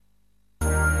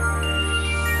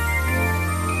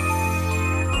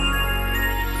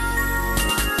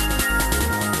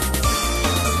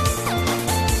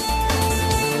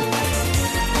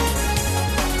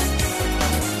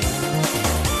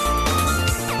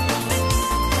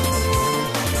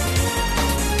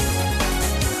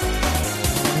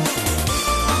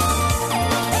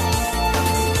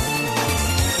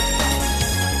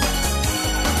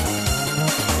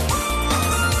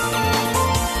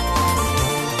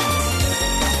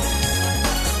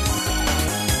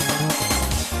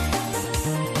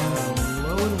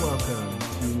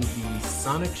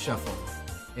Sonic Shuffle,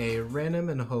 a random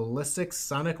and holistic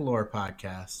Sonic lore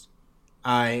podcast.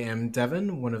 I am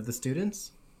Devin, one of the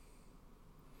students.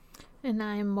 And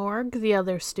I'm Morg, the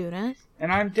other student.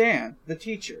 And I'm Dan, the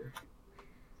teacher.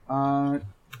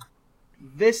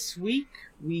 This week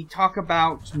we talk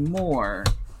about more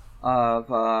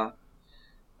of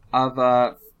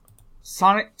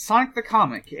Sonic the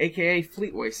Comic, aka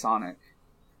Fleetway Sonic.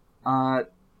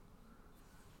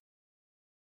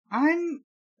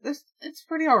 It's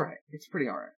pretty alright. It's pretty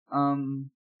alright.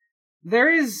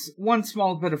 There is one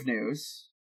small bit of news.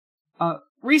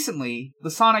 Recently, the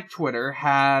Sonic Twitter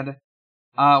had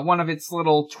one of its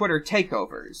little Twitter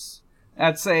takeovers.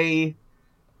 That's a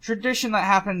tradition that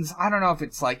happens, I don't know if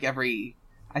it's like I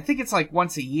think it's like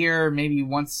once a year, maybe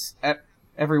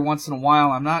every once in a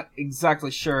while. I'm not exactly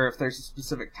sure if there's a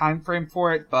specific time frame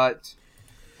for it, but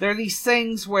there are these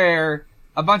things where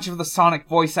a bunch of the Sonic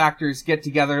voice actors get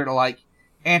together to, like,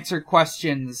 answer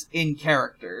questions in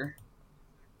character.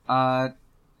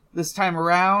 This time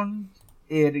around,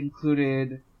 it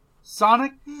included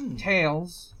Sonic,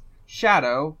 Tails,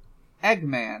 Shadow,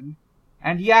 Eggman,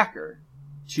 and Yacker.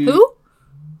 Who?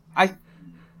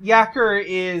 Yacker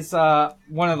is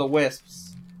one of the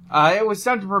Wisps. It was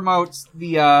done to promote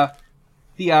the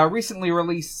recently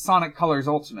released Sonic Colors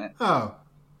Ultimate. Oh.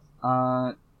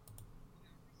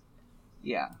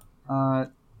 Yeah.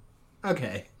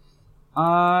 Okay.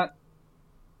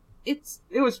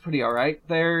 It was pretty alright.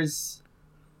 There's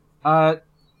some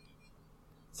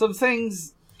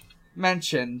things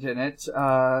mentioned in it.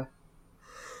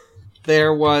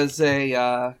 There was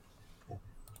an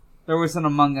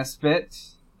Among Us bit.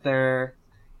 There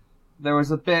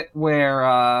was a bit where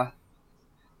I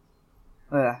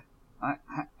don't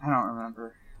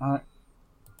remember. I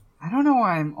don't know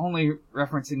why I'm only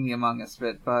referencing the Among Us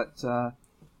bit, but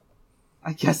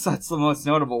I guess that's the most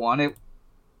notable one.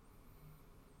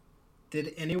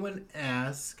 Did anyone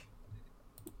ask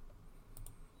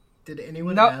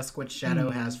what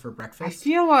Shadow has for breakfast?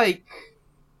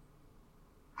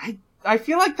 I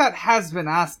feel like that has been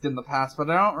asked in the past,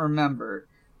 but I don't remember.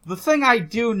 The thing I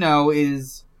do know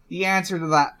is the answer to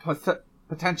that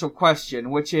potential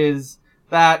question, which is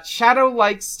that Shadow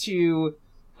likes to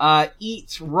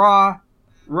eat raw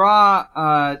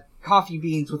coffee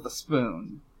beans with a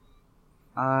spoon.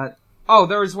 There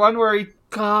was one where he...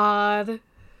 God.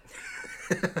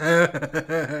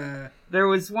 There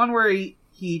was one where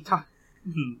he talked...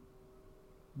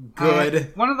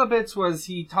 Good. One of the bits was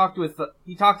he talked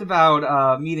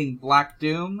about meeting Black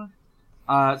Doom,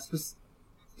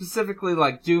 specifically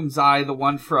like Doom's Eye, the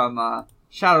one from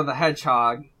Shadow the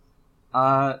Hedgehog.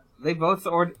 They both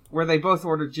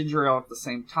ordered ginger ale at the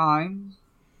same time.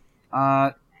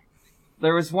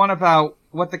 There was one about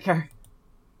what the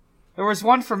There was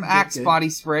one from Axe Body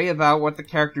Spray about what the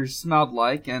characters smelled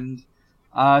like, and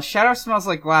Shadow smells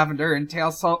like lavender, and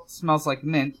Tails smells like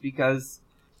mint because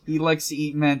he likes to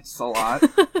eat mints a lot.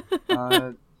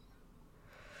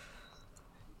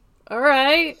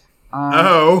 Alright.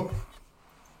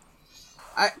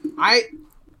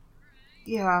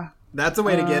 Yeah. That's a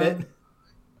way to get it.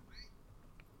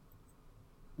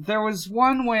 There was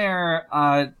one where,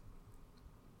 I'm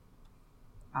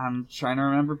trying to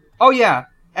remember. Oh yeah!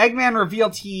 Eggman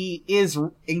revealed he is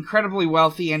incredibly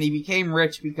wealthy, and he became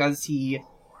rich because he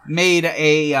made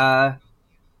a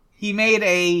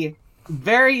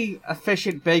very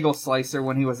efficient bagel slicer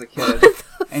when he was a kid,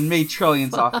 and made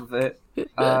trillions off of it.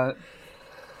 What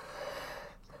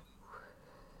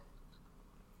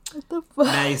the fuck?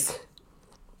 Nice.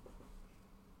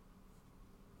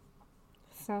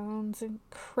 Sounds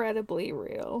incredibly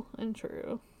real and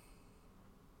true.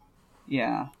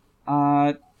 Yeah.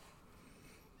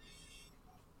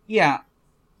 Yeah.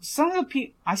 Some of the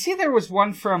people... I see there was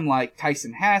one from, like,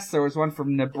 Tyson Hess. There was one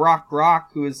from Nabrock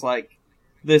Rock, who is, like,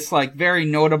 this, like, very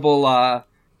notable,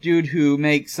 dude who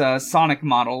makes, Sonic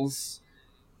models.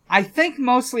 I think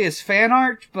mostly as fan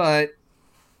art, but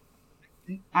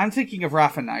I'm thinking of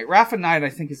Rafa Knight. Rafa Knight, I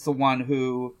think, is the one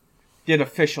who did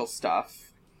official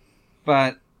stuff.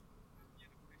 But...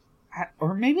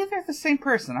 Or maybe they're the same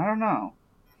person, I don't know.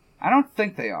 I don't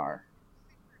think they are.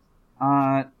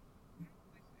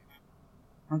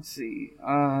 Let's see.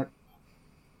 I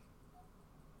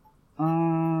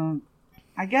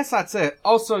guess that's it.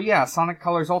 Also, yeah, Sonic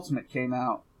Colors Ultimate came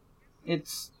out.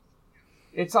 It's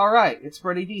alright. It's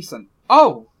pretty decent.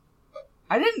 Oh!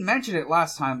 I didn't mention it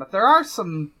last time, but there is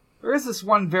this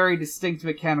one very distinct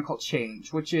mechanical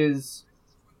change, which is,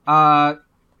 there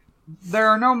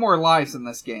are no more lives in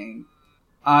this game.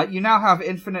 You now have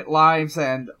infinite lives,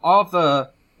 and all of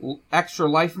the extra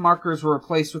life markers were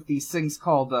replaced with these things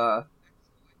called,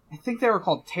 I think they were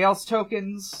called Tails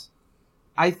tokens.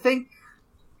 I think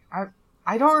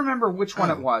I don't remember which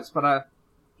one it was, but I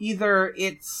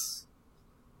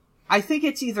think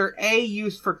it's either A,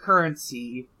 used for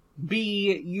currency,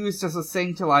 B, used as a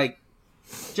thing to, like,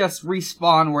 just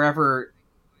respawn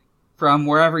from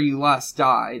wherever you last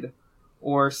died,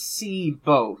 or C,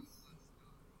 both.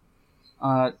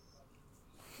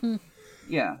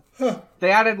 Yeah. Huh.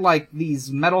 They added, like,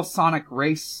 these Metal Sonic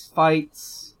race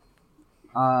fights,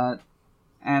 and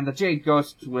the Jade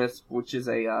Ghost Wisp, which is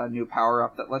a new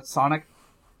power-up that lets Sonic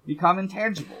become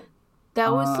intangible.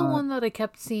 That was the one that I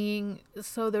kept seeing.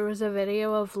 So there was a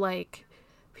video of, like,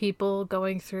 people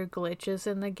going through glitches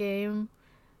in the game,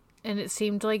 and it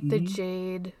seemed like the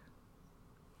Jade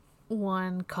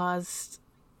one caused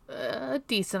a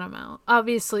decent amount.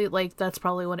 Obviously, like, that's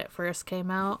probably when it first came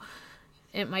out.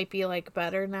 It might be, like,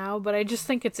 better now, but I just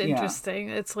think it's interesting.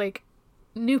 Yeah. It's, like,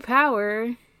 new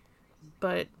power,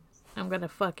 but I'm gonna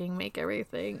fucking make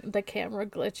the camera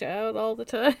glitch out all the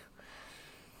time.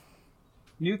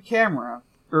 New camera,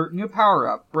 or new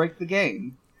power-up, break the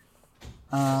game.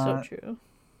 So true.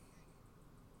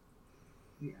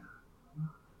 Yeah.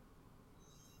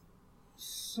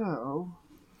 So,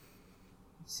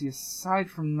 let's see, aside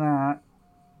from that,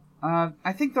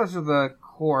 I think those are the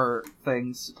core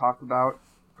things to talk about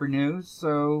for news,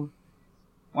 so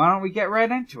why don't we get right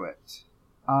into it?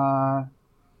 Let's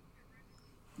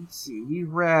see, we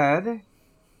read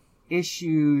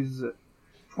issues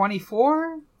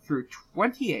 24 through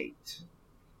 28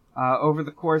 over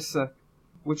the course of,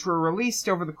 which were released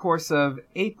over the course of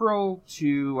April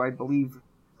to, I believe,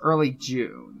 early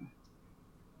June.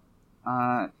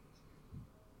 Let's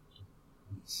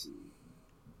see.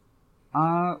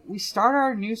 We start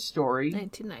our new story,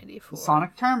 1994. The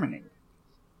Sonic Terminator.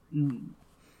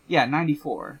 Yeah,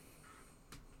 94.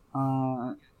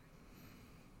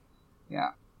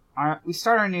 Yeah. We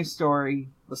start our new story,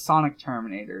 The Sonic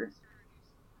Terminator.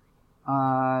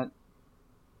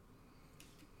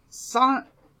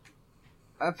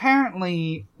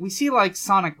 Apparently, we see, like,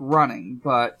 Sonic running,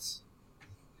 but,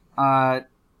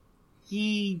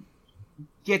 he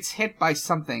gets hit by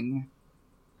something,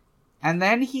 and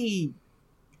then he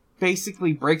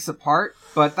basically breaks apart,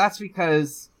 but that's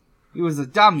because he was a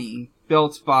dummy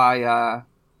built by, I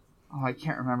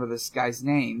can't remember this guy's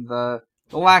name, the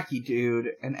lackey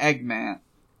dude, an Eggman.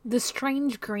 The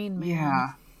strange green man.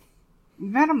 Yeah. We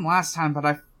met him last time,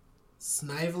 but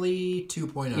Snively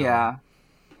 2.0. Yeah.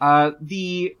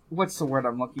 What's the word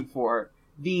I'm looking for?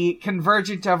 The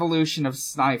convergent evolution of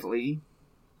Snively.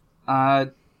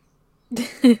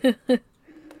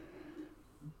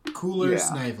 Cooler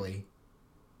Snively.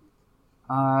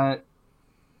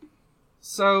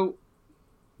 So,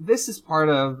 this is part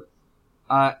of,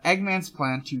 Eggman's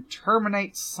plan to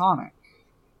terminate Sonic.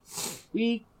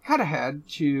 We cut ahead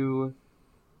to,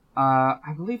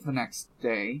 I believe the next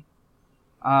day.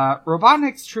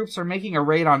 Robotnik's troops are making a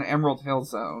raid on Emerald Hill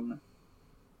Zone.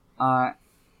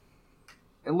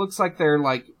 It looks like they're,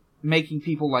 like, making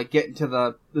people, like, get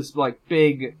into this, like,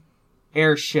 big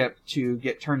airship to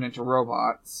get turned into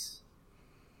robots.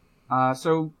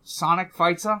 So Sonic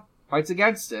fights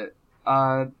against it.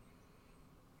 I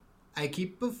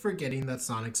keep forgetting that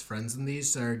Sonic's friends in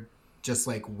these are just,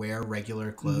 like, wear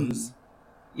regular clothes.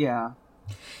 Yeah.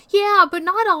 Yeah, but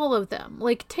not all of them.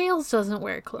 Like, Tails doesn't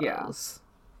wear clothes. Yeah.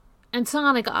 And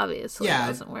Sonic obviously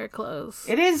doesn't wear clothes.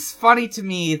 It is funny to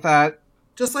me that...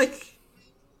 Just like...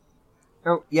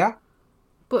 Oh, yeah?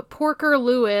 But Porker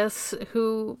Lewis,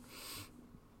 who...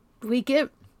 we get...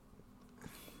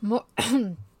 more...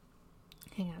 Hang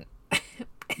on.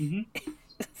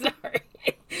 Sorry.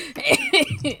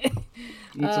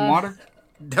 Need some water?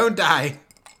 Don't die.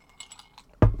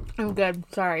 I'm good.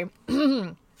 Sorry.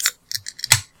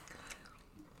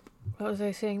 What was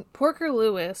I saying? Porker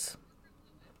Lewis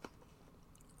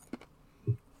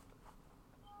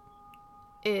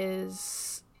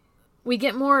is... we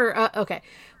get more...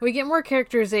 we get more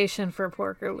characterization for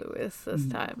Porker Lewis this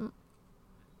time.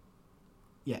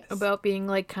 Yes. About being,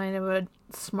 like, kind of a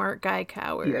smart guy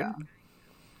coward. Yeah.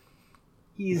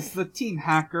 He's the team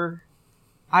hacker.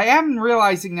 I am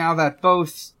realizing now that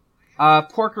both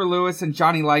Porker Lewis and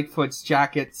Johnny Lightfoot's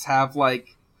jackets have,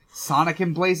 like, Sonic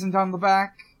emblazoned on the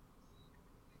back.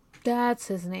 That's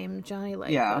his name, Johnny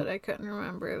Lightfoot. Yeah. I couldn't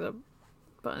remember the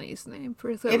bunny's name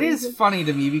for some reason. It is funny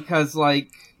to me because, like,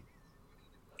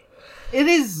 it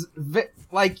is,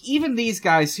 like, even these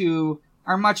guys who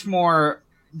are much more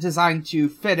designed to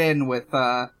fit in with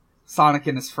Sonic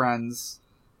and his friends,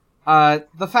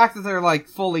 the fact that they're, like,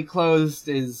 fully clothed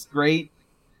is great.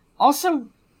 Also,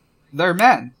 they're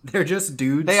men. They're just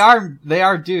dudes. They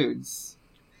are dudes.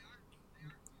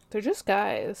 They're just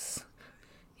guys.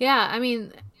 Yeah, I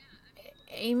mean,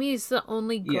 Amy's the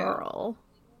only girl.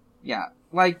 Yeah.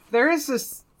 Like, there is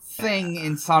this thing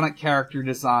in Sonic character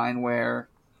design where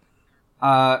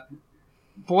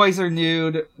boys are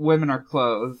nude, women are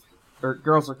clothed, or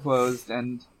girls are clothed,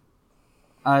 and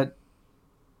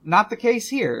not the case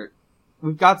here.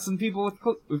 We've got some people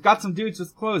we've got some dudes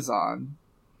with clothes on.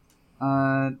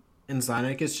 And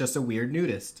Sonic is just a weird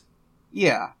nudist.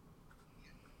 Yeah.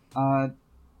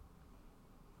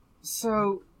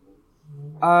 So,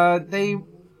 the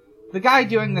guy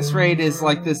doing this raid is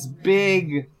like this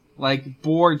big, like,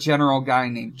 boar general guy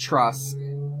named Truss.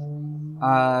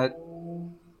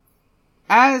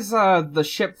 As the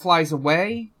ship flies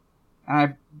away,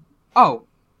 as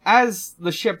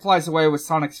the ship flies away with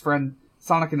Sonic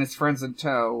and his friends in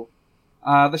tow,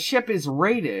 the ship is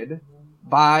raided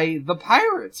by the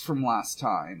pirates from last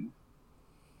time.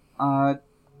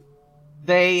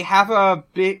 They have a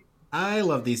big... I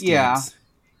love these games. Yeah.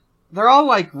 They're all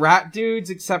like rat dudes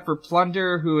except for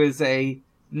Plunder, who is a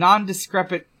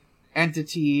non-discrepant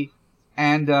entity,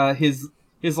 and his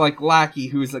like lackey,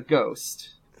 who's a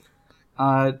ghost.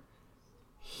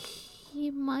 He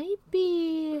might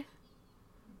be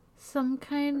some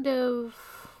kind of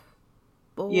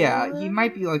boar. Yeah, he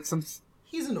might be like some...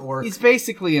 He's an orc. He's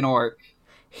basically an orc.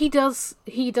 He does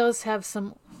have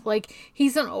some, like,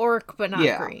 he's an orc, but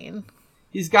not green.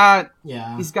 He's got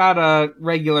a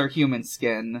regular human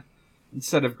skin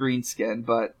instead of green skin,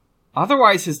 but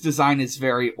otherwise his design is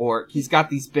very orc. He's got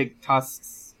these big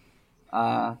tusks.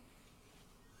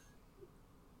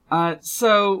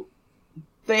 So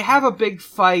they have a big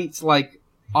fight, like,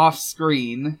 off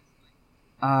screen.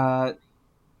 And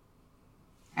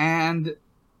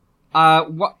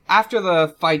after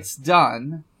the fight's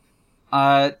done,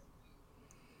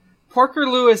 Porker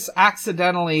Lewis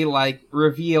accidentally, like,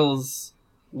 reveals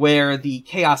where the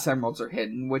Chaos Emeralds are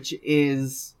hidden, which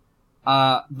is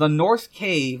the North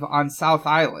Cave on South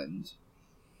Island.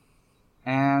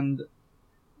 And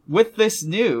with this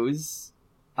news,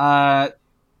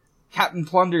 Captain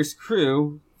Plunder's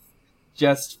crew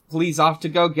just flees off to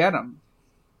go get him.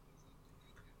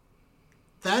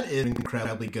 That is an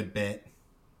incredibly good bit.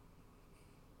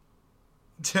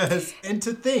 And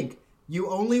to think, you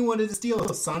only wanted to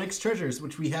steal Sonic's treasures,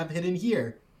 which we have hidden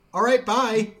here. Alright,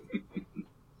 bye!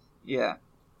 Yeah.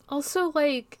 Also,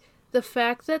 like, the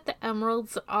fact that the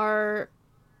emeralds are,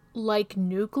 like,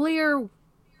 nuclear,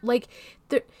 like,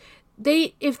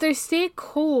 if they stay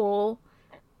cool,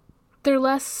 they're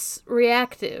less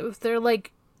reactive. They're,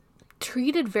 like,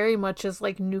 treated very much as,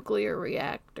 like, nuclear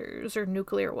reactors or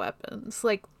nuclear weapons.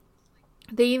 Like,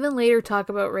 they even later talk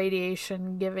about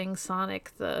radiation giving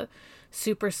Sonic the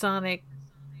supersonic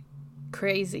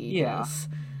craziness. Yeah.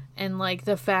 And, like,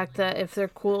 the fact that if they're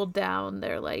cooled down,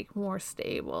 they're, like, more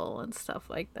stable and stuff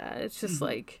like that. It's just,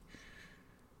 like,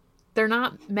 they're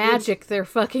not magic, they're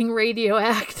fucking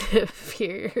radioactive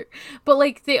here. But,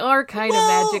 like, they are kind of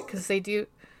magic because they do...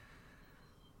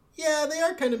 Yeah, they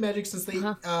are kind of magic since they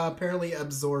apparently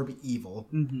absorb evil.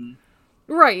 Mm-hmm.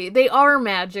 Right, they are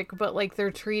magic, but, like,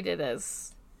 they're treated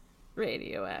as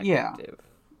radioactive.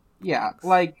 Yeah,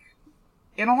 like,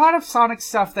 in a lot of Sonic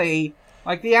stuff, they...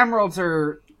 Like, the emeralds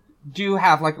do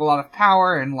have, like, a lot of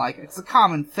power, and, like, it's a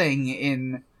common thing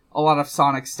in a lot of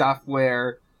Sonic stuff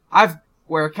where a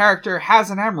character has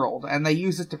an emerald, and they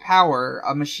use it to power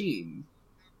a machine.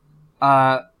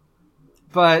 But...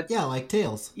 Yeah, like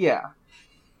Tails. Yeah.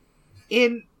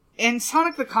 In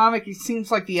Sonic the Comic, it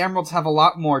seems like the emeralds have a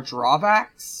lot more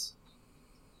drawbacks,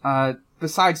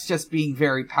 besides just being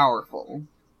very powerful.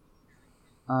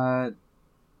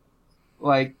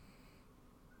 Like,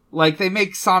 they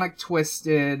make Sonic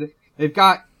twisted. They've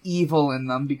got evil in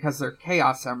them because they're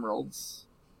Chaos Emeralds.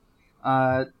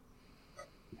 And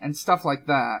stuff like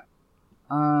that.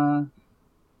 Let's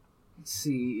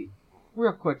see.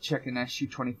 Real quick, checking issue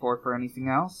 24 for anything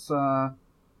else.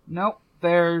 Nope.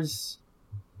 There's...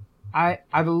 I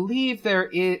believe there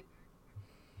is...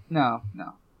 No.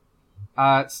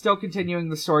 Still continuing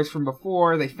the stories from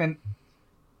before. They finish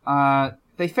the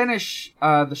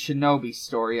Shinobi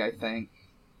story, I think.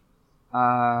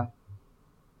 From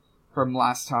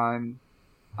last time.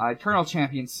 Eternal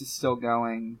Champions is still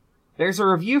going. There's a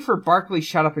review for Barkley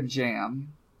Shut Up and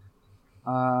Jam.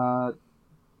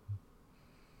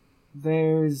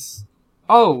 There's...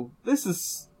 Oh, this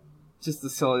is just a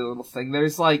silly little thing.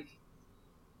 There's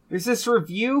this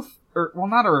review, well,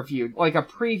 not a review, like a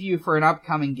preview for an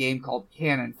upcoming game called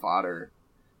Cannon Fodder.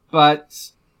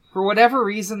 But for whatever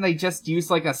reason, they just used,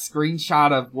 like, a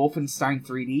screenshot of Wolfenstein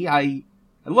 3D. I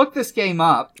looked this game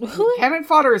up. Cannon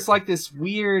Fodder is like this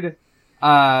weird,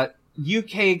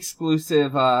 UK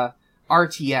exclusive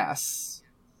RTS.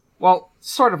 Well,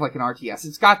 sort of like an RTS.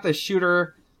 It's got the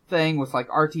shooter thing with like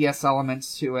RTS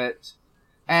elements to it.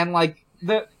 And like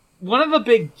one of the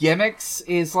big gimmicks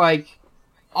is like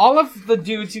all of the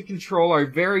dudes you control are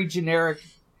very generic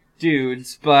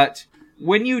dudes, but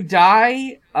when you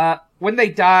die, when they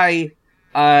die,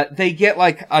 they get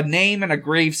like a name and a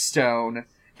gravestone,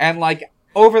 and like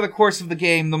over the course of the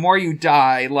game, the more you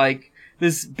die, like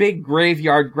this big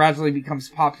graveyard gradually becomes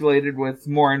populated with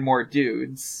more and more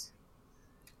dudes.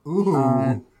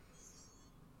 Ooh.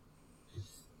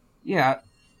 Yeah,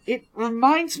 it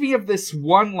reminds me of this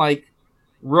one like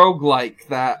roguelike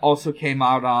that also came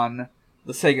out on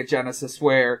the Sega Genesis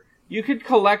where you could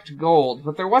collect gold,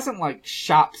 but there wasn't like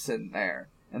shops in there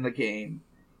in the game.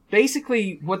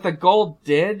 Basically, what the gold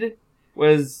did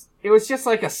was it was just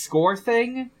like a score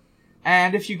thing,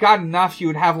 and if you got enough, you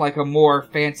would have like a more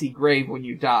fancy grave when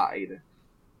you died.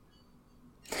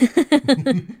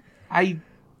 I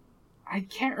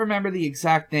can't remember the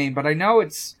exact name, but I know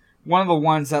it's one of the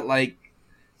ones that like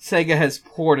Sega has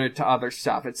ported to other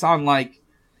stuff. It's on like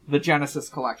the Genesis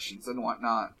collections and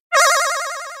whatnot.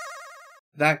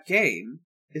 That game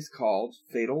is called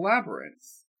Fatal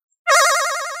Labyrinth.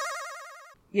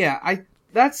 Yeah,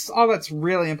 that's all that's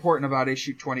really important about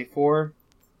issue 24.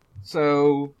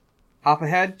 So, hop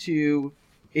ahead to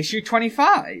issue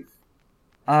 25.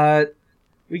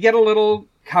 We get a little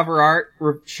cover art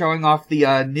showing off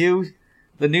the new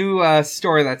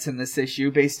story that's in this issue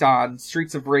based on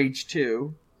Streets of Rage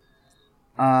 2.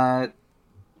 As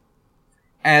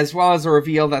well as a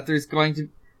reveal that there's going to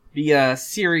be a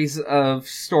series of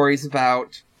stories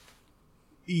about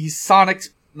the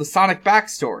Sonic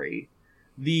backstory,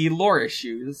 the lore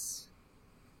issues.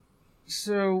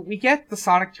 So we get the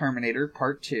Sonic Terminator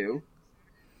Part 2.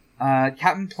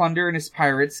 Captain Plunder and his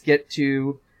pirates get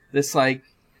to this like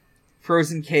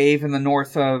frozen cave in the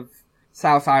north of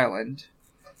South Island,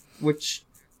 which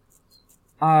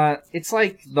it's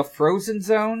like the frozen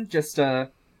zone,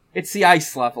 it's the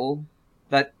ice level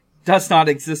that does not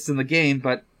exist in the game,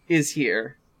 but is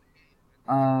here.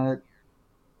 Captain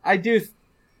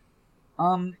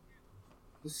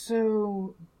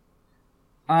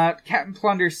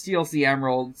Plunder steals the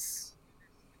emeralds.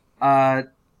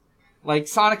 Like,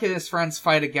 Sonic and his friends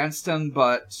fight against him,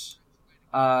 but,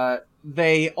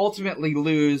 they ultimately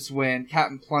lose when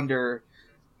Captain Plunder,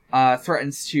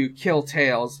 threatens to kill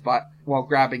Tails, while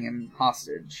grabbing him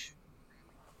hostage.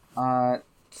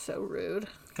 So rude.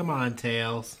 Come on,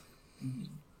 Tails.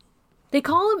 They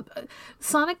call him...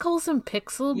 Sonic calls him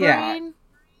Pixel Brain. Yeah.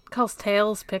 Calls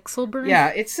Tails Pixel Brain. Yeah,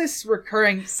 it's this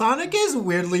recurring... Sonic is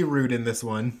weirdly rude in this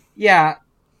one. Yeah.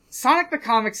 Sonic the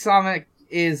Comic Sonic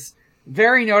is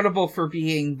very notable for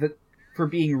being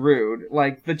rude.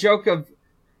 Like, the joke of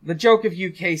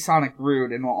UK Sonic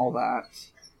rude and all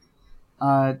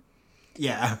that.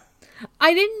 Yeah.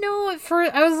 I didn't know at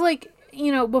first. I was like,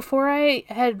 before I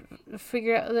had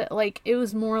figured out that, like, it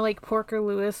was more like Porker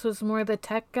Lewis was more the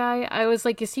tech guy, I was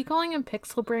like, is he calling him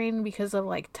Pixel Brain because of,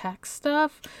 like, tech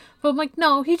stuff? But I'm like,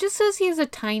 no, he just says he has a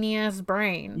tiny-ass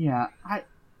brain. Yeah,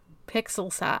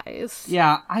 Pixel size.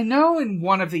 Yeah, I know in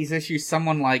one of these issues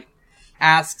someone, like,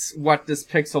 asks what does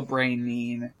Pixel Brain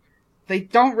mean. They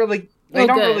don't really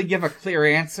give a clear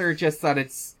answer, just that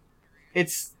it's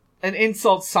an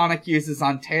insult Sonic uses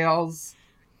on Tails.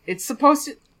 It's supposed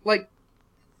to, like,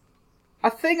 a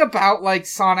thing about, like,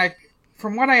 Sonic,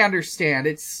 from what I understand,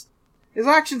 his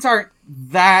actions aren't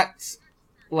that,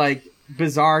 like,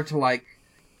 bizarre to, like,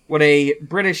 what a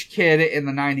British kid in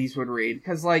the 90s would read.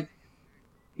 Because, like,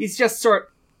 he's just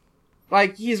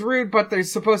he's rude, but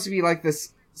there's supposed to be, like,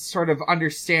 this sort of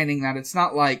understanding that it's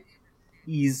not like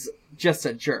he's just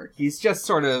a jerk. He's just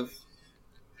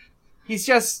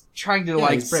trying to,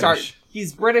 like, start...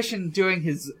 He's British and doing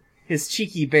his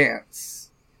cheeky bants.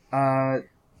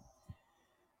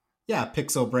 Yeah,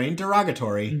 Pixel Brain,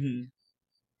 derogatory. Mm-hmm.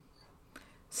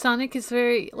 Sonic is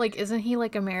very, like, isn't he,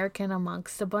 like, American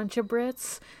amongst a bunch of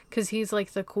Brits? Because he's,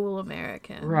 like, the cool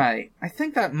American. Right. I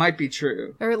think that might be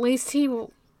true. Or at least he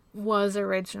was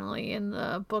originally in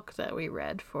the book that we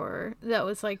read that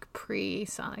was, like,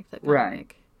 pre-Sonic the Comic.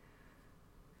 Right.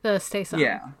 The Stay Sonic.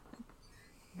 Yeah.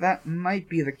 That might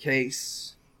be the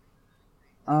case.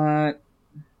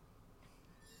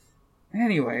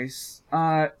 Anyways,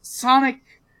 Sonic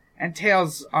and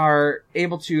Tails are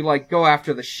able to, like, go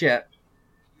after the ship.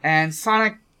 And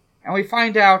we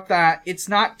find out that it's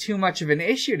not too much of an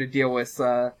issue to deal with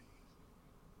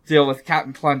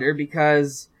Captain Plunder,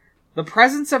 because the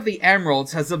presence of the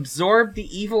emeralds has absorbed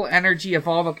the evil energy of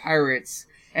all the pirates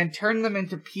and turned them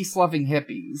into peace-loving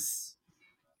hippies.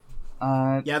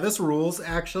 Yeah, this rules,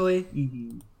 actually.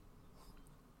 Mm-hmm.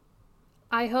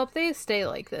 I hope they stay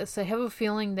like this. I have a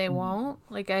feeling they won't.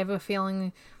 Like, I have a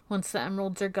feeling once the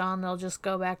emeralds are gone, they'll just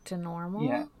go back to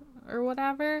normal or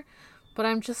whatever. But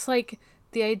I'm just like,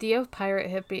 the idea of pirate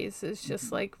hippies is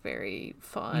just like very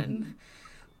fun.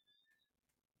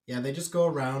 Yeah, they just go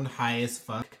around high as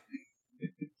fuck.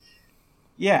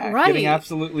 Yeah, Right. getting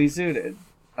absolutely zooted.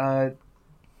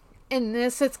 In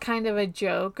this, it's kind of a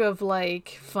joke of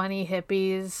like, funny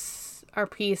hippies are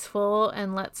peaceful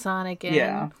and let Sonic in.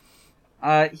 Yeah.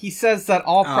 He says that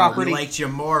all property... we liked you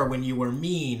more when you were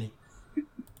mean.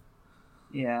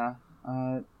 Yeah.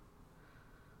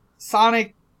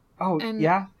 Sonic...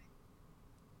 yeah?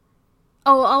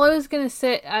 Oh, all I was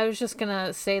just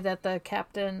gonna say that the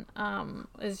captain,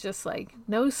 is just like,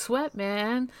 no sweat,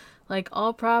 man. Like,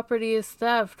 all property is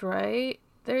theft, right?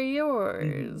 They're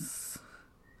yours.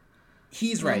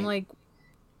 He's And right. I'm like,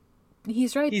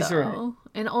 he's right, He's though. right.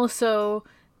 And also,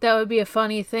 that would be a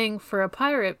funny thing for a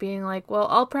pirate being like, well,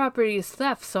 all property is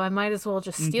theft, so I might as well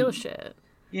just steal shit.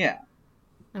 Yeah.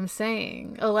 I'm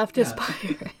saying, a leftist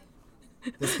pirate.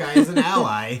 This guy is an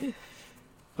ally.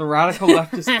 The radical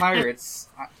leftist pirates.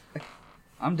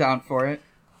 I'm down for it.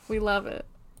 We love it.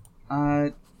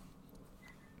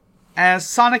 As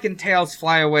Sonic and Tails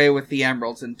fly away with the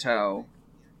emeralds in tow.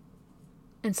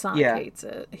 And Sonic hates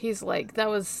it. He's like, that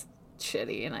was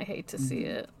shitty, and I hate to see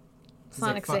it.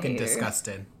 Sonic's like fucking a hater.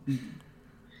 disgusting.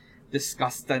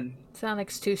 Disgusting.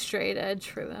 Sonic's too straight edge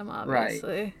for them,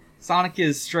 obviously. Right. Sonic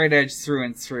is straight edge through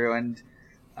and through, and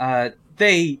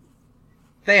they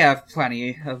have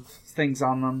plenty of things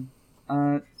on them.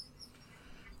 Oh,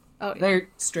 yeah. They're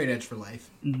straight edge for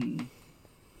life. Mm-hmm.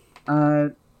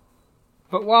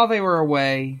 But while they were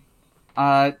away,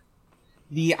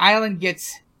 the island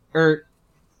gets,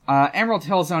 Emerald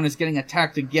Hill Zone is getting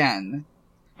attacked again,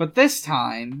 but this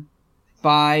time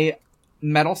by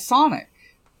Metal Sonic,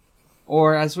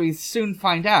 or as we soon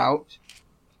find out,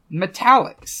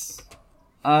 Metallics.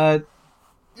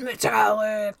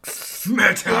 Metallics!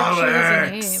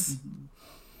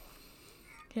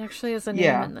 He actually has a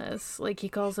name in this. Like, he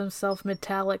calls himself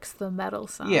Metallics the Metal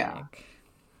Sonic. Yeah.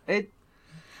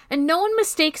 And no one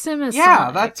mistakes him as Yeah,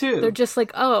 Sonic. that too. They're just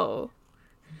like, oh,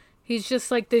 he's just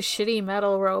like this shitty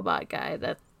metal robot guy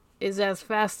that is as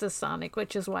fast as Sonic,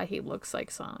 which is why he looks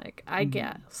like Sonic, I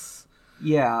guess.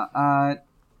 Yeah,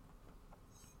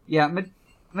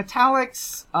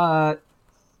 Metallics,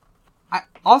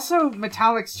 also,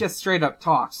 Metallics just straight up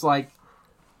talks, like,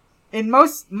 in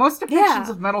most depictions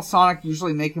of Metal Sonic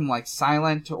usually make him, like,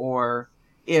 silent, or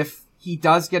if he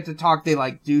does get to talk, they,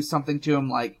 like, do something to him,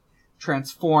 like,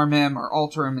 transform him or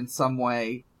alter him in some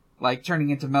way, like turning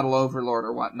into Metal Overlord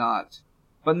or whatnot.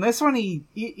 But in this one,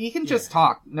 he can just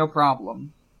talk, no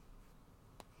problem.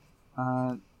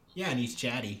 Yeah, and he's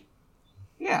chatty.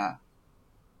 Yeah.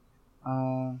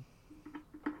 Let's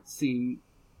see.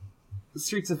 The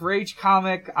Streets of Rage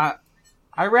comic.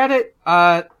 I read it.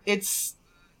 It's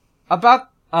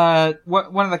about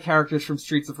one of the characters from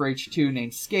Streets of Rage 2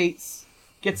 named Skates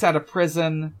gets out of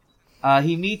prison.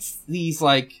 He meets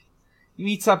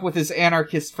up with his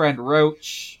anarchist friend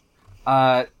Roach.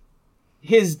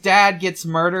 His dad gets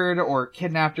murdered or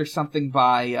kidnapped or something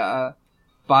by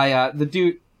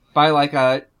like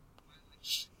a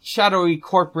shadowy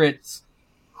corporate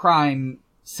crime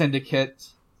syndicate.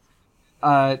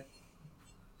 I'm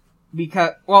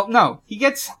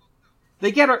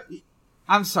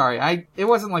sorry, it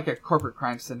wasn't like a corporate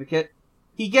crime syndicate.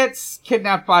 He gets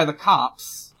kidnapped by the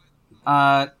cops,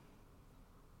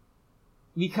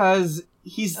 because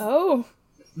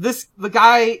the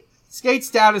guy,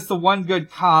 Skate's dad is the one good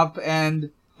cop,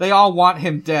 and they all want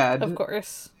him dead. Of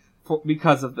course.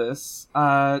 Because of this.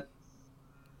 Of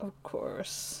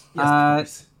course. Yes, of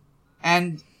course.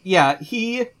 And, yeah,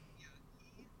 he had,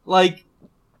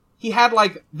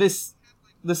 like, this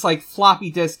like,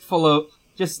 floppy disk full of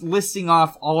just listing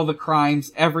off all the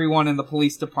crimes everyone in the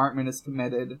police department has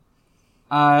committed.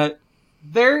 There's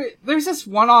this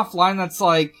one-off line that's,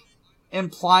 like,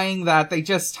 implying that they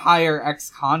just hire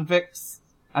ex-convicts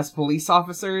as police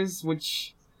officers,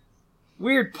 which...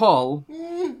 Weird pull.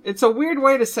 It's a weird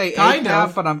way to say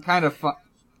ACAB, but I'm kind of...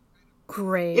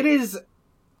 Great. It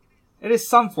is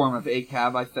some form of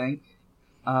ACAB, I think.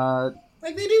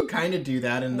 Like, they do kind of do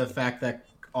that in the fact that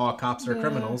all cops are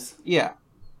criminals. Yeah.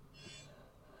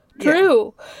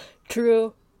 True. Yeah.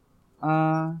 True.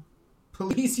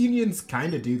 Police unions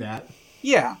kind of do that.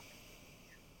 Yeah.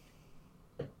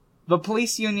 The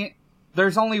police union...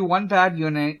 There's only one bad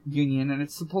union, and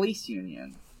it's the police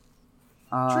union.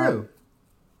 True.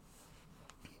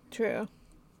 True.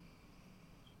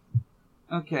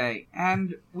 Okay,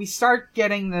 and we start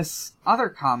getting this other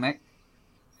comic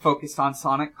focused on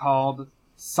Sonic called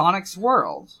Sonic's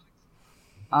World.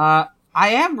 I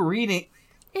am reading...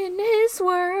 In his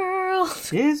world.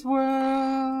 His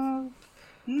world.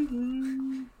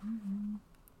 Mm-hmm.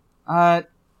 I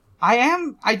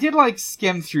did, like,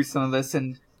 skim through some of this,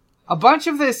 and a bunch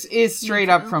of this is straight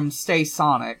up from Stay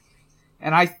Sonic.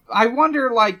 And I wonder,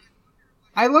 like,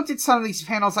 I looked at some of these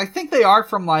panels, I think they are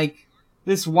from, like,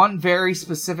 this one very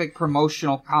specific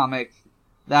promotional comic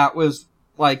that was,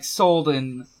 like, sold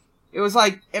in... It was,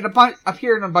 like, it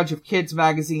appeared in a bunch of kids'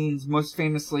 magazines, most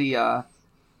famously,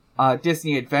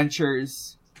 Disney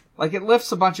Adventures. Like, it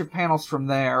lifts a bunch of panels from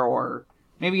there, or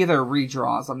maybe they're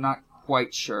redraws, I'm not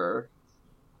quite sure.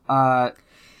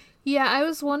 Yeah, I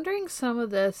was wondering some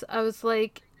of this. I was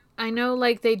like, I know,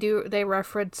 like, they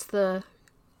reference the...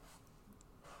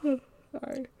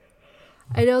 Sorry.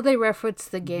 I know they reference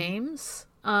the games,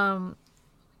 but,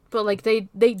 like,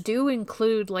 they do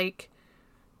include, like,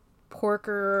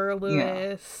 Porker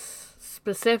Lewis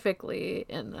specifically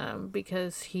in them,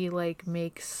 because he, like,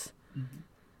 makes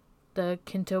the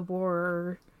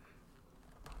Kintobor,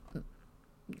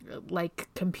 like,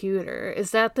 computer.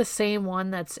 Is that the same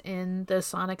one that's in the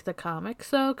Sonic the Comics,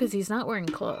 though? Because he's not wearing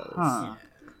clothes. Huh.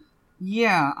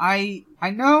 Yeah, I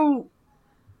know,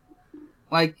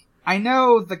 like, I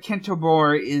know the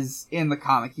Kintobor is in the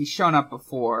comic. He's shown up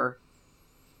before.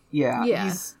 Yeah.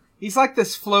 He's like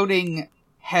this floating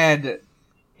head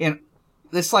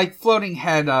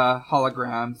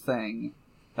hologram thing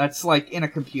that's, like, in a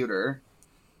computer.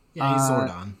 Yeah, he's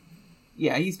Zordon.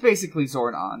 Yeah, he's basically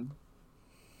Zordon.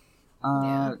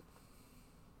 Let's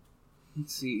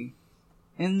see.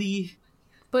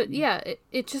 But yeah,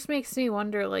 it just makes me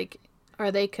wonder, like,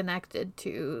 are they connected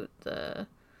to the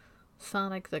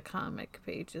Sonic the Comic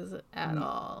pages at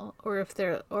all? Or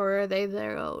are they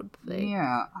their own thing?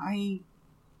 Yeah, I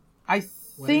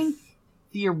think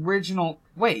the original...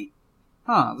 Wait.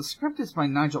 The script is by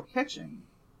Nigel Kitching.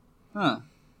 Well,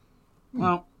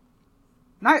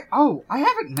 I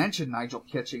haven't mentioned Nigel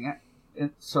Kitching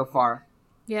so far.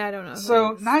 Yeah, I don't know.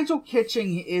 So, Nigel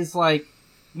Kitching is, like,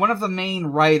 one of the main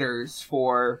writers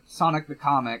for Sonic the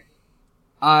Comic.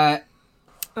 And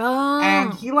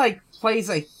he, like, plays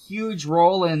a huge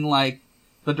role in, like,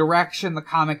 the direction the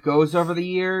comic goes over the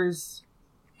years.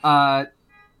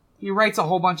 He writes a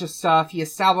whole bunch of stuff. He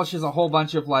establishes a whole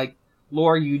bunch of, like,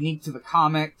 lore unique to the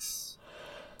comics.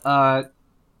 I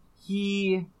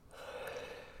think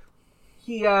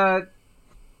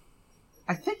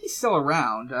he's still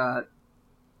around.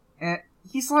 And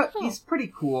he's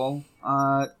pretty cool.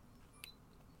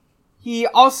 He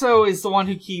also is the one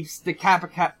who keeps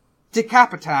Decapitac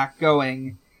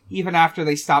going, even after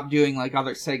they stop doing, like,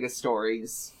 other Sega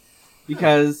stories.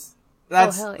 Because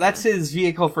that's his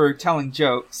vehicle for telling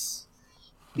jokes.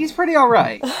 He's pretty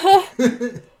alright.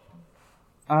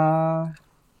 The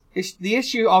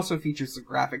issue also features a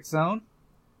graphic zone.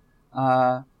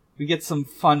 We get some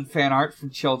fun fan art from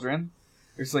children.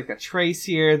 There's, like, a Trace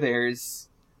here. There's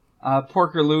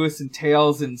Porker Lewis and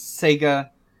Tails in Sega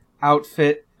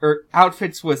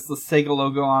outfits with the Sega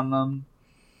logo on them.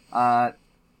 I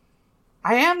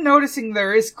am noticing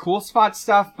there is Cool Spot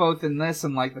stuff both in this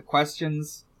and, like, the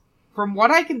questions. From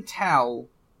what I can tell,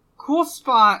 Cool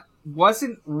Spot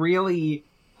wasn't really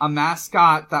a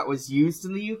mascot that was used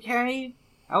in the UK,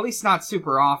 at least not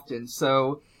super often,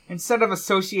 so instead of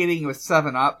associating it with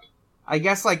 7-Up, I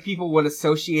guess, like, people would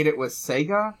associate it with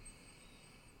Sega.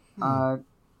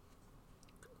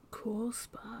 Cool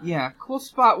Spot. Yeah, Cool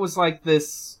Spot was, like,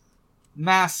 this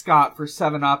mascot for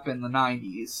 7-Up in the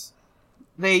 90s.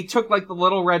 They took, like, the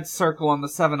little red circle on the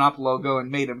 7-Up logo and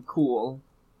made him cool.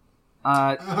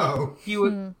 He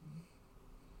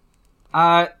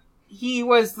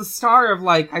was the star of,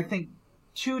 like, I think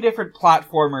 2 different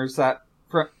platformers that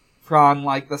from,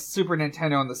 like, the Super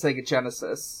Nintendo and the Sega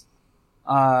Genesis.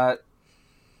 From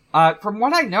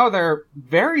what I know, they're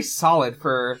very solid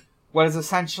for what is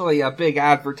essentially a big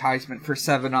advertisement for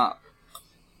 7-Up.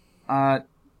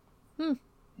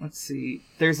 Let's see.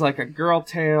 There's, like, a Girl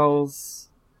Tales.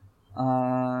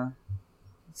 Let's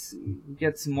see. We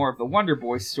get some more of the Wonder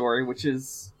Boy story, which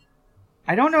is...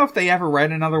 I don't know if they ever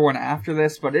read another one after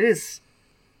this, but it is...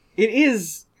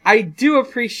 I do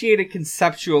appreciate it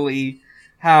conceptually,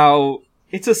 how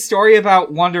it's a story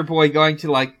about Wonder Boy going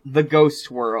to, like, the ghost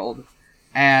world.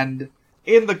 And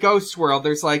in the ghost world,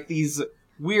 there's, like, these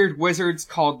weird wizards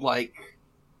called, like...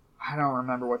 I don't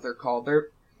remember what they're called.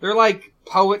 They're like,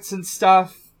 poets and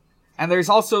stuff. And there's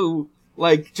also,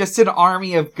 like, just an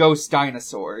army of ghost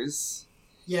dinosaurs.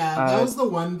 Yeah, that was the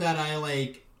one that I,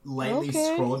 like, lightly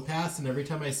scrolled past, and every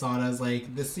time I saw it, I was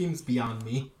like, this seems beyond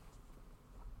me.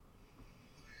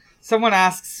 Someone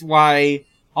asks why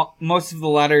most of the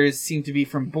letters seem to be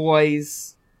from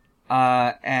boys,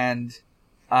 and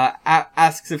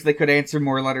asks if they could answer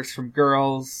more letters from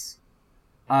girls.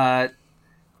 Mega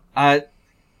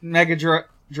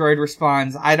Droid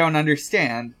responds, I don't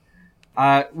understand.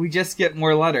 We just get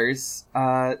more letters.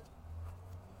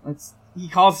 He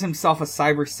calls himself a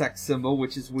cyber sex symbol,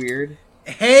 which is weird.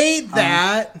 Hate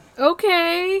that!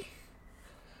 Okay.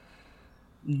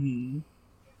 Mm-hmm.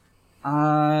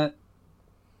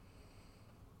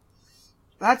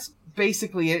 That's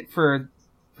basically it for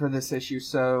this issue.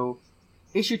 So,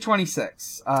 issue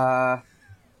 26.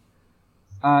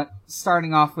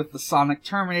 Starting off with the Sonic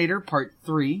Terminator Part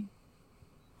 3.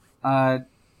 We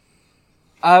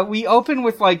open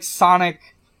with, like,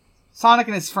 Sonic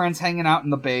and his friends hanging out in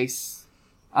the base.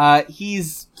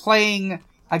 He's playing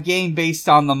a game based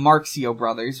on the Marxio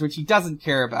brothers, which he doesn't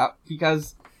care about,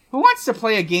 because who wants to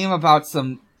play a game about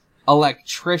some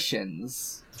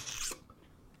electricians?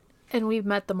 And we've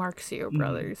met the Marxio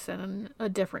brothers in a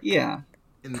different and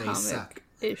they comic suck.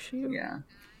 issue. Yeah.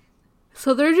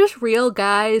 So they're just real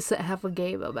guys that have a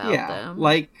game about them.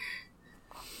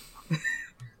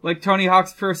 like Tony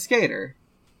Hawk's Pro Skater.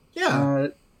 Yeah.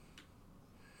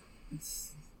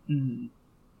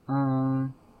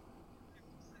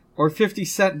 Or 50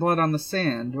 Cent Blood on the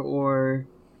Sand, or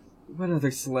what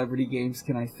other celebrity games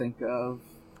can I think of?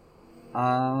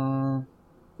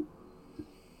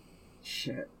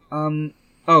 Shit. That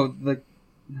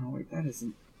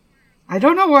isn't. I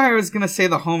don't know why I was gonna say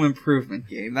the Home Improvement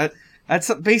game.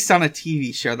 That's based on a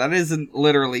TV show. That isn't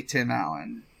literally Tim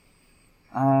Allen.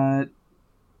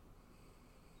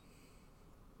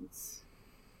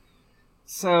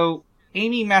 So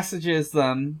Amy messages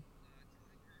them,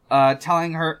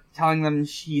 telling them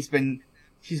she's been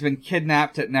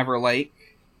kidnapped at Never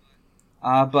Lake.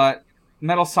 But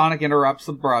Metal Sonic interrupts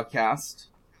the broadcast.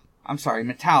 I'm sorry,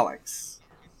 Metallics.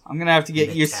 I'm gonna have to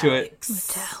get used to it.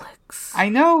 Metallics. I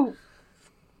know.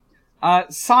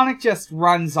 Sonic just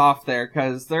runs off there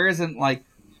because there isn't, like,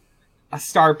 a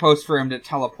star post for him to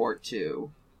teleport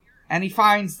to. And he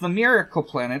finds the Miracle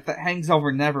Planet that hangs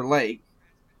over Never Lake,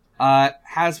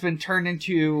 has been turned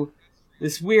into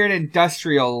this weird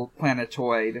industrial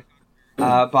planetoid,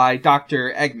 by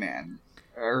Dr. Eggman,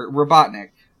 or Robotnik.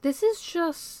 This is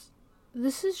just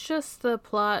the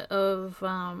plot of,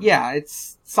 Yeah,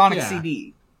 it's Sonic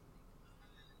CD.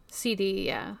 CD,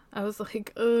 yeah. I was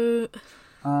like,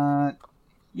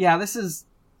 Yeah, this is...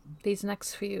 These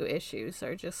next few issues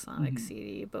are just Sonic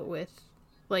CD, but with,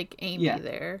 like, Amy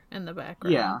there in the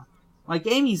background. Yeah. Like,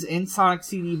 Amy's in Sonic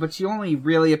CD, but she only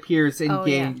really appears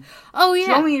in-game. Yeah. Oh, yeah.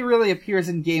 She only really appears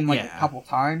in-game, like, a couple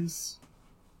times.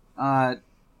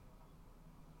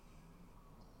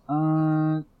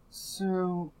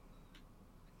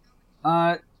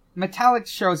 Metallic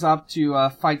shows up to,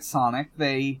 fight Sonic.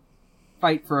 They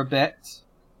fight for a bit.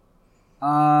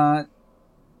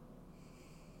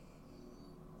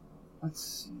 Let's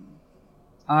see.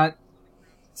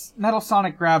 Metal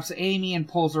Sonic grabs Amy and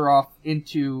pulls her off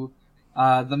into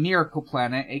the Miracle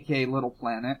Planet, aka Little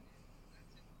Planet.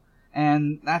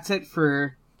 And that's it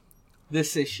for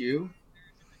this issue.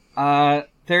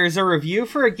 There's a review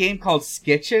for a game called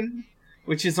Skitchin',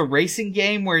 which is a racing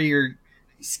game where you're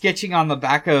sketching on the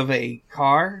back of a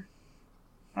car.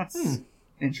 That's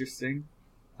interesting.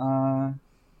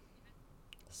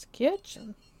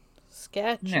 Sketching.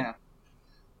 Yeah.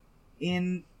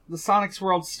 In the Sonic's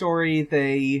World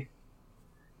story,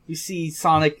 you see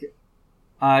Sonic,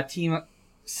 how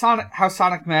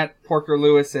Sonic met Porker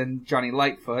Lewis and Johnny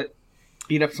Lightfoot,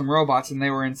 beat up some robots, and they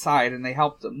were inside, and they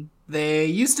helped them. They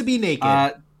used to be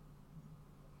naked.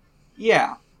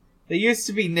 Yeah. They used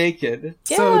to be naked.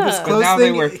 Yeah. So this But clothes now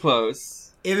thing, they wear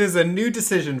clothes. It is a new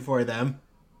decision for them.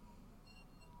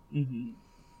 Mm-hmm.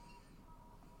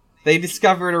 They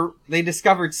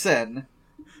discovered sin.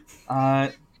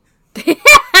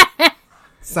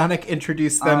 Sonic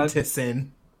introduced them to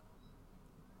sin.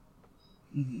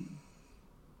 Mm-hmm.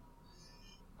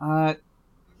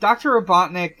 Dr.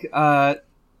 Robotnik,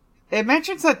 it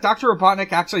mentions that Dr.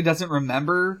 Robotnik actually doesn't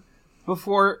remember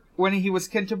before when he was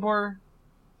Kintobor.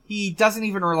 He doesn't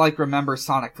even remember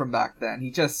Sonic from back then.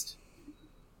 He just...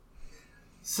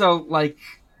 So,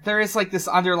 there is this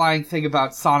underlying thing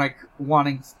about Sonic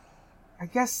wanting... I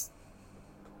guess...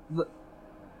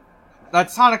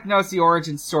 that Sonic knows the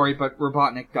origin story, but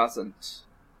Robotnik doesn't.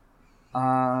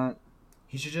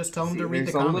 You should just tell him to read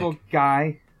the comic. There's a little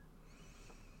guy...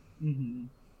 Mm-hmm.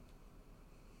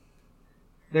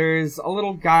 There's a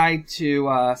little guide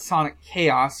to Sonic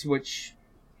Chaos, which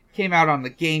came out on the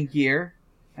Game Gear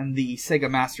and the Sega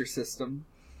Master System.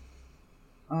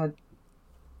 The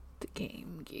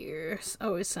Game Gear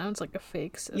always sounds like a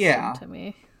fake system to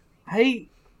me. I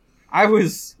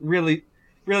was really,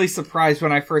 really surprised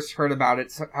when I first heard about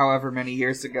it, however many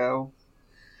years ago,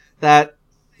 that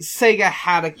Sega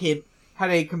had a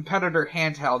competitor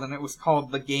handheld, and it was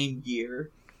called the Game Gear.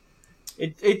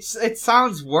 It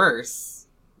sounds worse.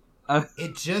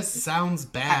 It just sounds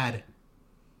bad.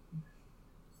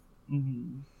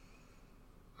 From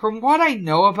what I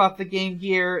know about the Game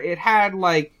Gear, it had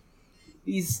like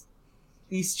these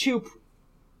two.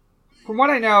 From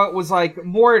what I know, it was like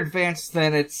more advanced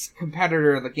than its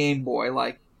competitor, the Game Boy.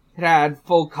 Like it had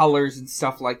full colors and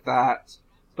stuff like that,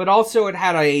 but also it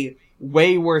had a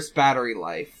way worse battery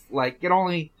life. Like it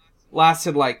only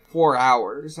lasted like 4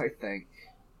 hours, I think,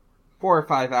 4 or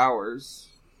 5 hours.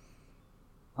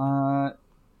 The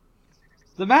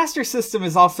Master System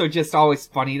is also just always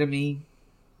funny to me.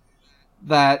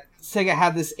 That Sega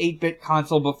had this 8-bit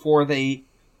console before they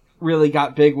really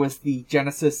got big with the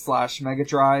Genesis / Mega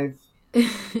Drive.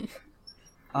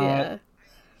 Yeah.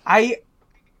 I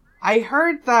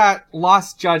heard that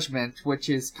Lost Judgment, which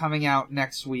is coming out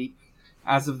next week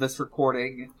as of this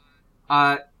recording,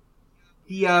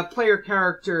 the player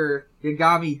character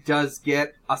Yagami does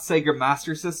get a Sega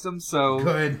Master System, so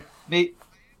Good.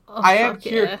 I am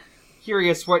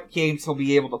curious what games he'll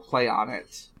be able to play on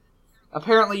it.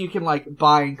 Apparently you can like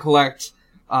buy and collect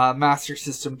Master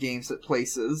System games at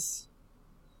places.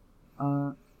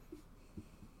 I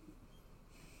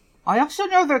also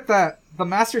know that the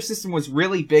Master System was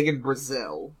really big in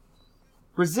Brazil.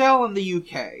 Brazil and the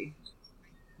UK.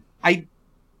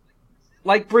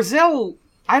 Brazil,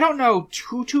 I don't know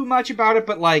too much about it,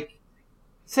 but like,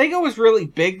 Sega was really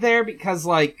big there because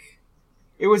like,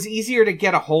 it was easier to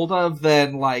get a hold of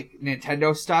than like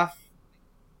Nintendo stuff.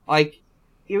 Like,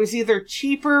 it was either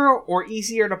cheaper or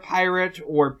easier to pirate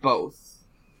or both.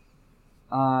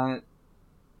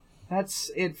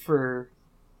 That's it for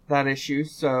that issue,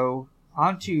 so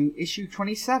on to issue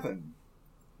 27.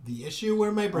 The issue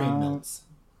where my brain melts.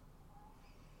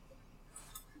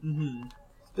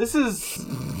 This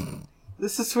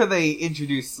is where they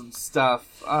introduce some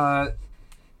stuff.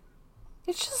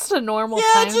 It's just a normal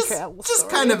time travel just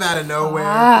story. kind of out of nowhere.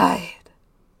 God.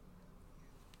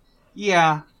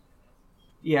 Yeah,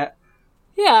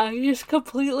 just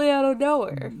completely out of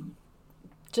nowhere.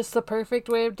 Just the perfect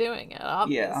way of doing it,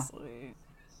 obviously.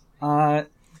 Yeah.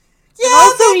 And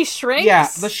also he shrinks. Yeah,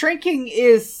 the shrinking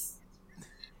is...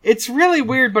 It's really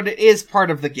weird, but it is part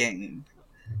of the game.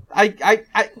 What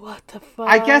the fuck?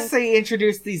 I guess they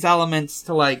introduced these elements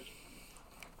to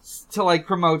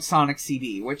promote Sonic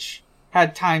CD, which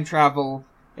had time travel.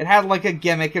 It had like a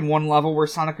gimmick in one level where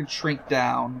Sonic could shrink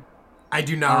down. I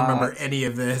do not remember any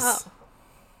of this. Oh.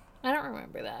 I don't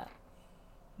remember that.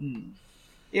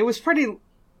 It was pretty...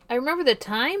 I remember the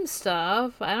time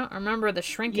stuff. I don't remember the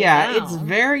shrinking down. Yeah, it's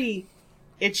very...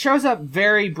 It shows up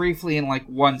very briefly in like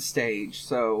one stage,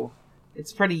 so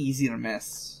it's pretty easy to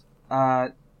miss.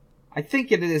 I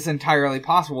think it is entirely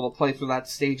possible to play through that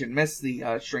stage and miss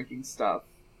the shrinking stuff.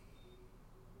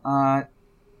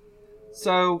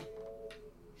 So,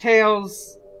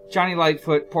 Tails, Johnny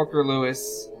Lightfoot, Porker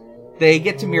Lewis, they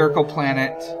get to Miracle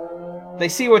Planet. They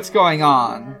see what's going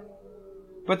on,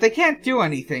 but they can't do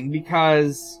anything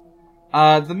because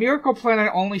the Miracle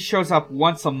Planet only shows up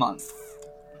once a month,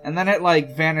 and then it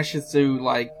like vanishes to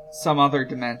like some other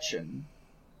dimension.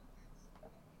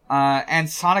 And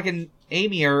Sonic and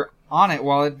Amy are on it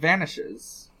while it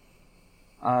vanishes.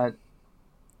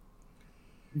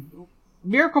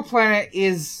 Miracle Planet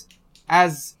is,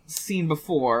 as seen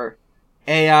before,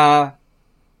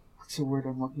 what's the word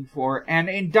I'm looking for? An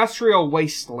industrial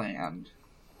wasteland.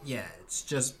 Yeah, it's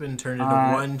just been turned into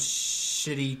one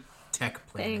shitty tech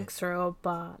planet. Thanks,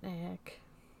 Robotnik.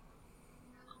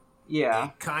 Yeah.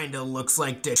 It kind of looks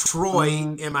like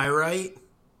Detroit, am I right?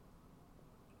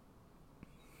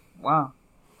 Wow.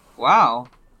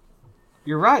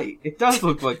 You're right. It does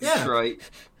look like Detroit.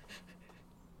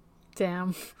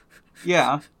 Damn.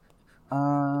 Yeah.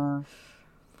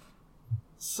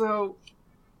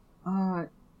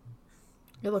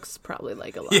 It looks probably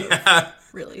like a lot of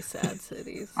really sad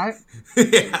cities.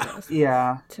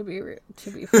 Yeah. To be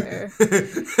fair.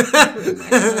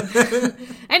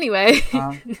 Anyway,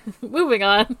 moving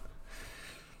on.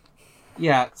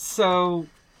 Yeah, so...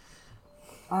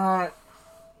 I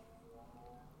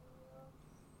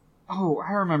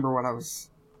remember what I was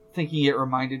thinking it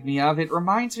reminded me of. It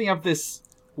reminds me of this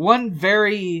one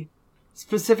very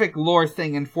specific lore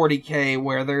thing in 40K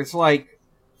where there's, like,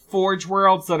 Forge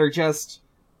worlds that are just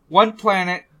one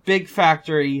planet big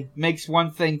factory, makes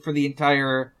one thing for the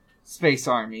entire space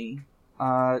army.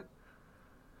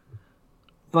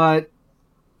 But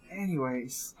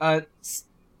anyways,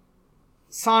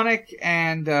 Sonic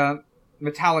and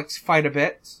Metallix fight a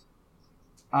bit.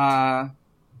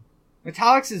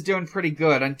 Metallix is doing pretty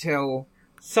good until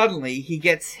suddenly he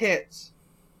gets hit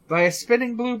by a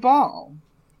spinning blue ball.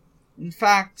 In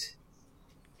fact,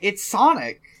 it's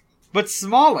Sonic, but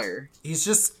smaller. He's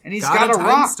just and he's got a time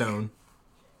rock stone.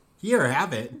 Here,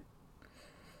 have it.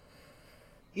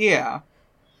 Yeah.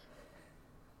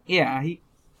 Yeah.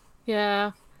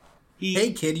 Yeah.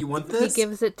 Hey, kid, you want this? He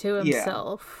gives it to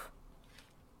himself.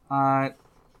 Yeah.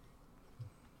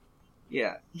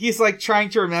 He's like trying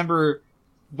to remember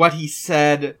what he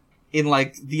said in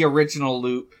like the original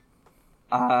loop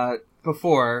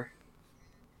before.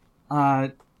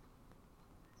 And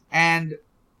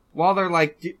while they're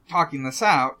like talking this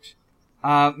out,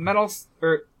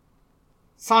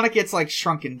 Sonic gets like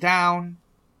shrunken down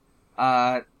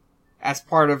as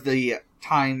part of the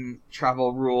time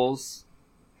travel rules,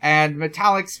 and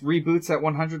Metallix reboots at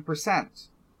 100%,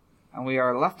 and we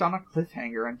are left on a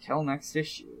cliffhanger until next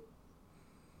issue.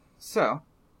 So,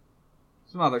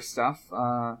 some other stuff.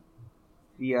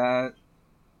 There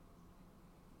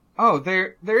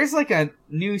is like a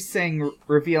news thing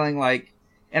revealing like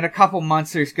in a couple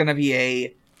months there's gonna be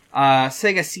a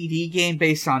Sega CD game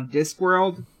based on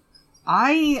Discworld.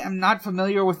 I am not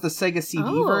familiar with the Sega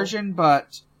CD version,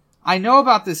 but I know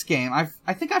about this game. I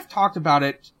think I've talked about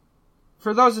it.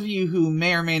 For those of you who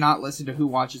may or may not listen to Who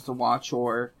Watches the Watch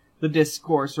or the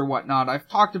Discourse or whatnot, I've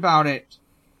talked about it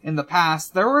in the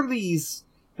past. There was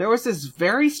this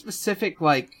very specific,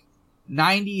 like,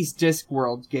 90s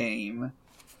Discworld game.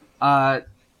 There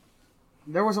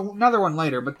was another one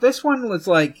later, but this one was,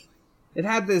 like, it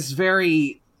had this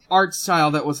very art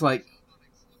style that was, like,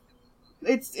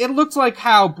 it looked like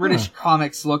how British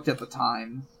comics looked at the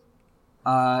time.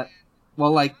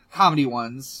 Like, comedy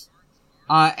ones.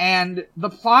 And the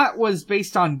plot was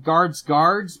based on Guards,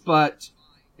 but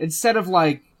instead of,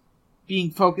 like,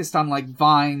 being focused on, like,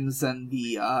 Vines and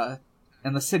the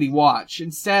City Watch,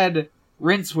 instead,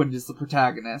 Rincewind is the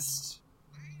protagonist.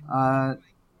 I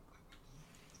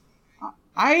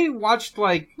watched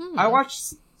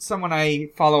someone I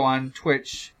follow on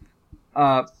Twitch,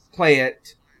 play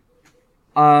it,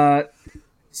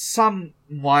 some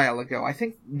while ago. I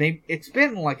think maybe it's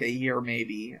been like a year,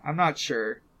 maybe. I'm not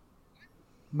sure.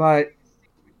 But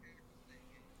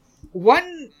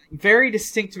one very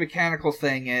distinct mechanical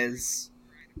thing is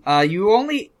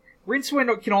Rincewind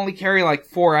can only carry like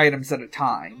 4 items at a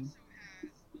time.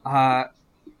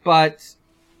 But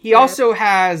he also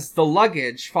has the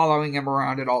luggage following him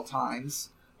around at all times,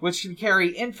 which can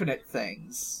carry infinite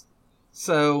things.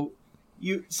 So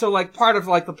like part of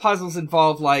like the puzzles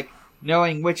involve like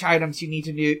knowing which items you need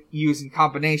to use in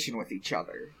combination with each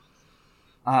other.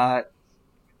 And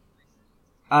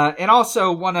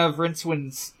also one of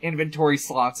Rincewind's inventory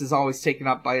slots is always taken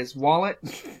up by his wallet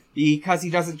because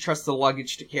he doesn't trust the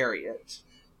luggage to carry it.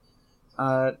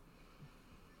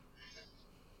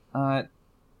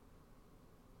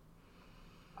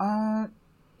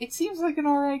 It seems like an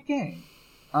alright game.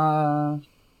 Let's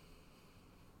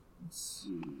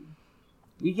see.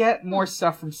 We get more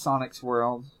stuff from Sonic's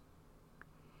world.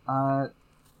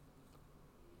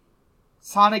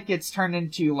 Sonic gets turned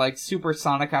into, like, Super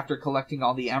Sonic after collecting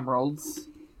all the emeralds.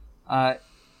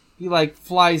 He, like,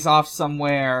 flies off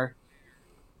somewhere.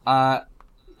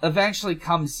 Eventually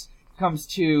comes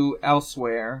to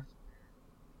elsewhere.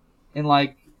 In,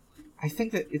 like, I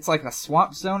think that it's like a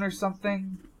swamp zone or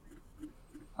something.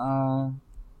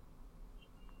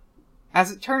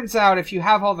 As it turns out, if you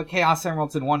have all the Chaos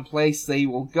Emeralds in one place, they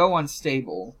will go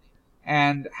unstable.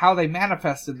 And how they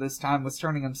manifested this time was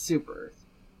turning them super.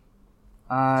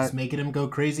 Just making him go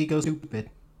crazy, go stupid.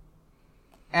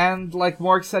 And like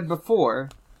Morg said before,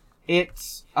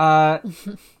 it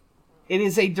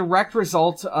is a direct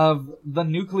result of the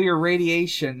nuclear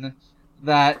radiation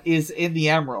that is in the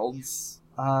emeralds.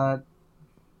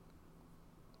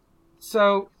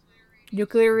 So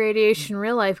nuclear radiation in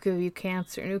real life give you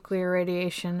cancer. Nuclear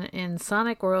radiation in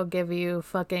Sonic World give you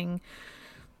fucking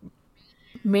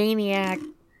maniac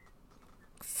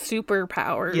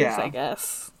superpowers, I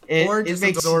guess. Or just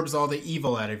absorbs all the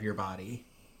evil out of your body.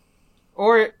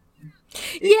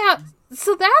 Yeah,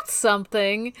 so that's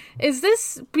something. Is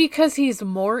this because he's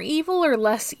more evil or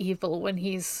less evil when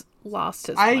he's lost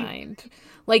his mind?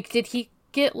 Like, did he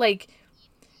get, like,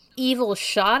 evil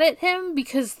shot at him?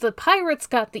 Because the pirates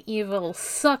got the evil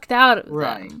sucked out of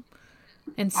them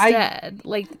instead.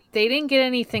 Like, they didn't get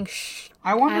anything...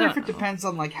 I wonder if it depends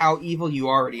on, like, how evil you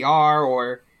already are,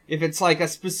 or if it's like a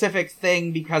specific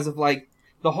thing because of like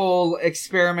the whole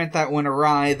experiment that went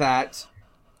awry that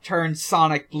turned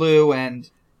Sonic blue and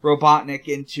Robotnik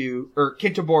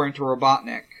Kintobor into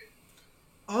Robotnik.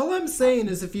 All I'm saying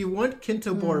is if you want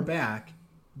Kintobor back,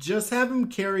 just have him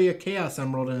carry a Chaos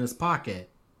Emerald in his pocket.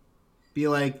 Be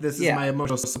like, this is my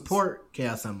emotional support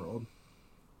Chaos Emerald.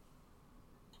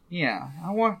 Yeah,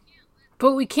 I want...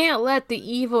 But we can't let the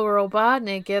evil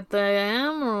Robotnik get the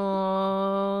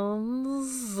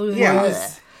emeralds. Yeah.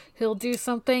 He'll do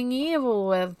something evil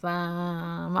with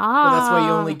them. Well, that's why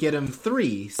you only get him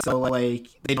 3. So, like,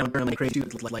 they don't really create two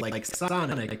like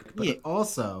Sonic, but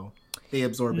also they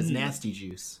absorb his nasty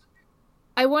juice.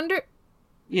 I wonder...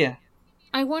 Yeah.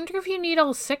 I wonder if you need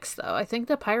all 6, though. I think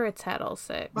the pirates had all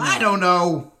 6. I don't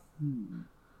know.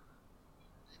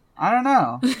 I don't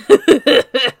know.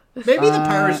 Maybe the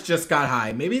pirates just got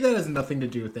high. Maybe that has nothing to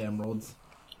do with the emeralds.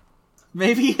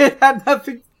 Maybe it had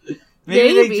nothing...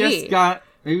 Maybe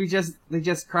they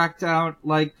just cracked out,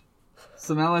 like,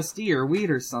 some LSD or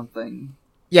weed or something.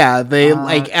 Yeah, they,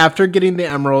 after getting the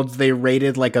emeralds, they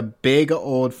raided, like, a big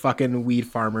old fucking weed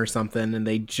farm or something, and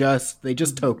they just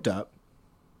toked up.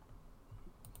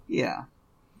 Yeah.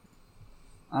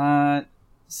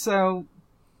 So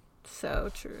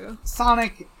true.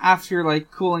 Sonic, after,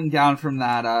 like, cooling down from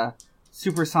that,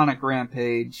 supersonic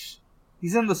rampage,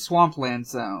 he's in the swampland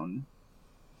zone,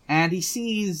 and he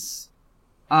sees,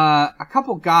 a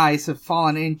couple guys have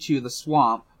fallen into the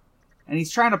swamp, and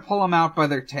he's trying to pull them out by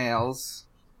their tails,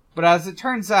 but as it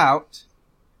turns out,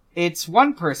 it's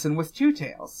one person with 2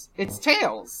 tails. It's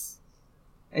Tails!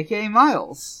 AKA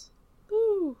Miles.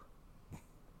 Ooh.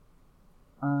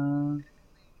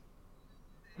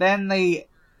 Then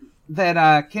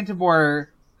Kintobor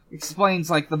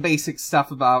explains, like, the basic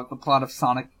stuff about the plot of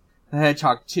Sonic the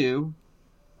Hedgehog 2.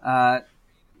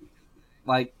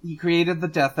 Like, he created the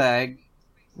Death Egg,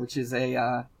 which is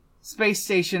a, space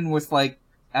station with, like,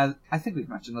 I think we've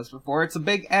mentioned this before, it's a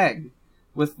big egg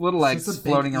with little eggs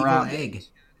floating around. Egg.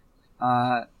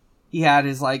 He had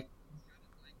his, like,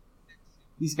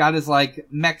 he's got his, like,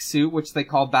 mech suit, which they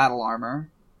call battle armor.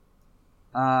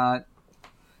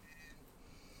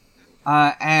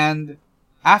 And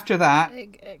after that,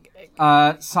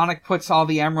 Sonic puts all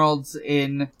the emeralds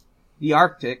in the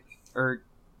Arctic, or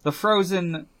the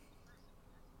frozen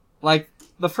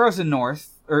north,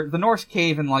 or the North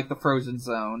Cave in, like, the frozen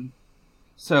zone,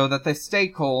 so that they stay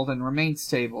cold and remain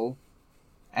stable,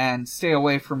 and stay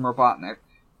away from Robotnik.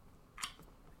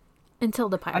 Until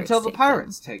the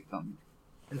pirates take them.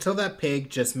 Until that pig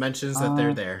just mentions that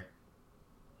they're there.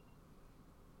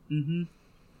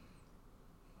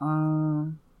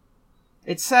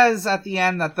 It says at the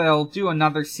end that they'll do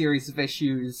another series of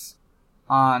issues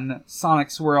on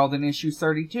Sonic's World in issue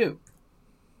 32.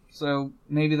 So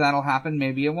maybe that'll happen,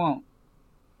 maybe it won't.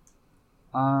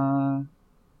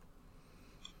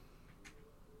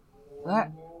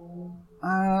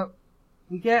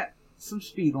 We get some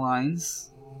speed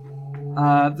lines.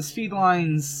 The speed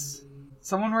lines,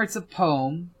 someone writes a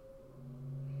poem.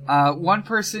 One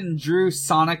person drew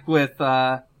Sonic with,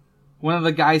 one of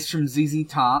the guys from ZZ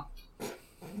Top.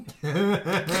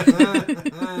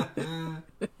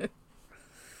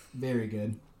 Very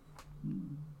good.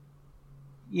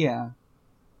 Yeah.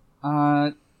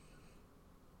 And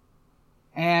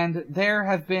there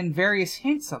have been various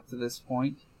hints up to this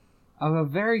point of a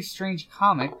very strange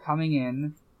comic coming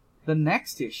in the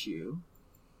next issue,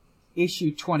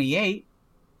 issue 28.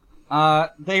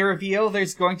 They reveal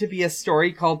there's going to be a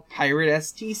story called Pirate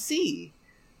STC.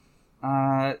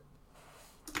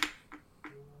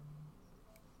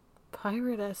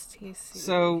 Pirate STC.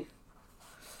 So,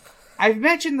 I've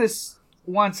mentioned this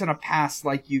once in a past,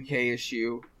 like, UK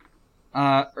issue,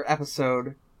 or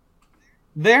episode.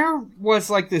 There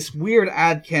was, like, this weird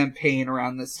ad campaign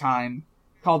around this time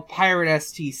called Pirate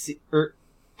STC, or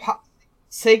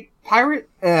Sega Pirate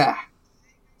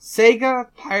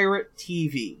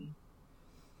TV.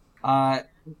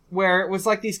 Where it was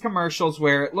like these commercials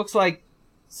where it looks like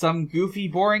some goofy,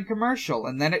 boring commercial,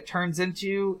 and then it turns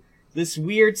into this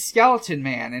weird skeleton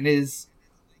man and his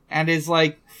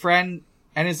friend,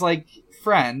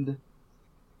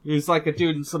 who's like a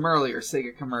dude in some earlier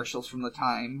Sega commercials from the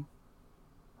time.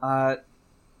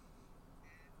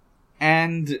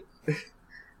 And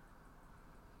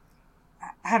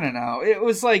I don't know. It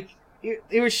was like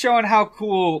it was showing how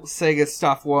cool Sega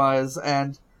stuff was,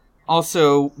 and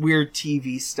also weird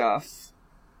TV stuff.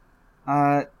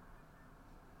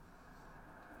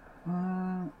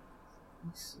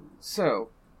 So,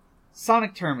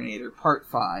 Sonic Terminator Part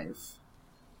 5.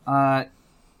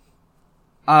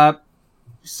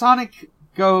 Sonic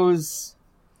goes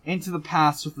into the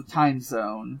past with the time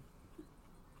zone.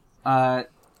 Gotta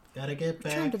get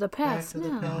back. Return to the past back to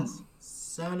now. the past.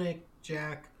 Sonic,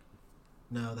 Jack.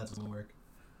 No, that doesn't work.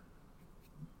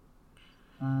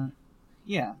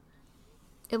 Yeah.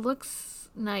 It looks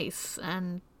nice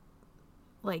and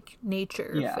like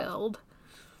nature filled.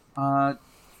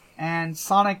 And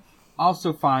Sonic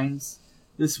also finds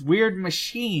this weird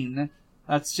machine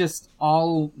that's just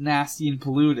all nasty and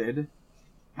polluted.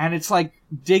 And it's like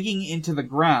digging into the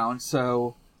ground,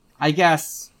 so I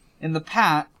guess in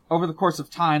the over the course of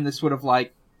time, this would have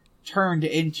like turned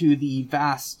into the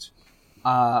vast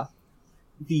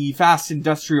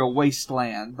industrial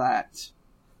wasteland that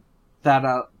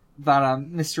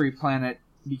Mystery Planet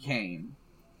became.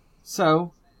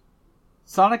 So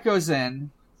Sonic goes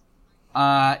in.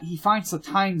 He finds the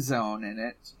time zone in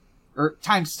it, or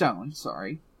time stone.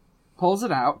 Sorry, pulls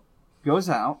it out, goes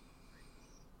out.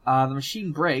 The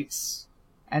machine breaks,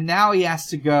 and now he has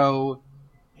to go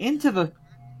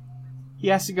He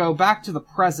has to go back to the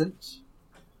present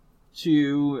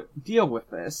to deal with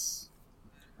this.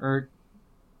 What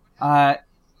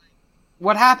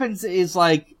happens is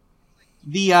like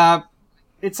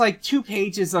it's like 2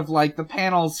 pages of like the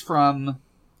panels from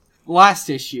last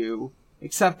issue,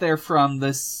 except they're from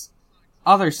this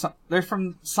other. They're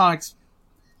from Sonic's.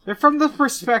 They're from the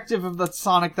perspective of the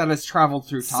Sonic that has traveled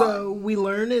through time. So we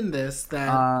learn in this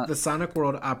that the Sonic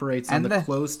world operates on the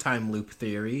closed time loop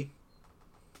theory.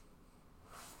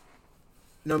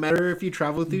 No matter if you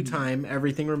travel through time,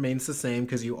 everything remains the same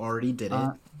because you already did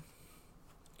it.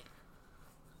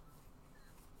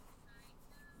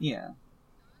 Yeah.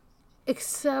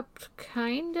 Except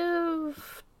kind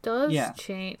of does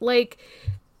change. Like,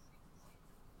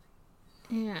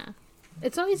 yeah.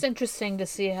 It's always interesting to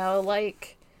see how,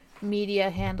 like,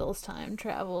 media handles time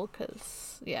travel,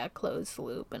 because, closed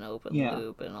loop and open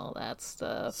loop and all that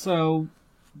stuff. So,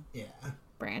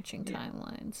 branching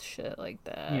timelines, shit like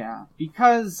that. Yeah,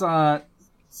 because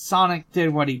Sonic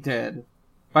did what he did.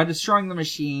 By destroying the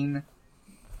machine,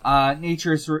 the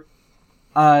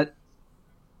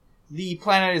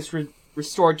planet is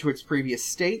restored to its previous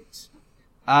state,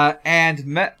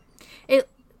 and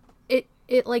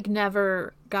It like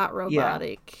never got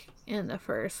robotic in the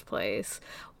first place.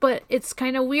 But it's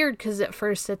kind of weird because at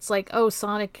first it's like, oh,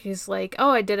 Sonic is like, oh,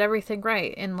 I did everything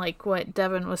right. And like what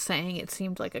Devin was saying, it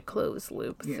seemed like a closed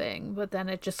loop thing. But then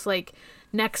it just like,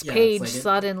 next page, it's like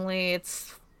suddenly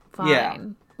it's fine. Yeah.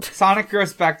 Sonic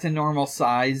grows back to normal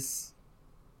size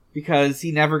because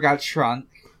he never got shrunk.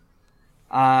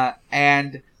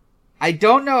 And I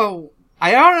don't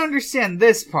understand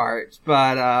this part,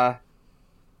 but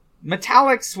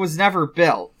Metallics was never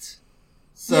built.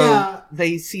 So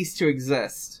they cease to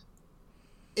exist.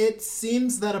 It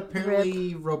seems that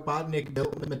apparently Robotnik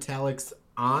built Metallics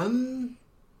on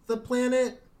the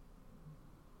planet.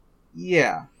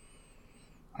 Yeah.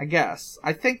 I guess.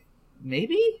 I think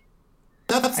maybe?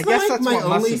 That's what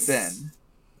must have been.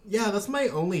 Yeah, that's my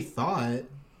only thought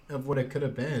of what it could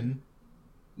have been.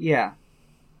 Yeah.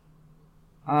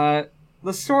 The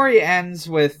story ends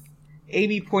with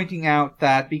Amy pointing out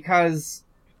that because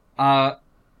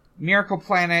Miracle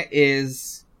Planet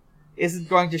isn't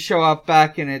going to show up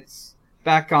back on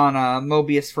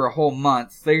Mobius for a whole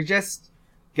month. They're just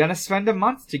gonna spend a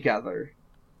month together.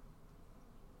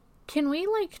 Can we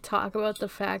like talk about the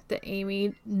fact that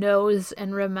Amy knows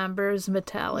and remembers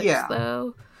Metallics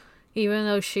though, even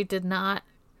though she did not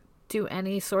do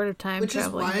any sort of time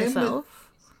traveling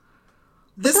herself?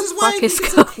 This is why it's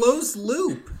a closed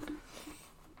loop.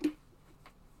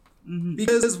 Mm-hmm.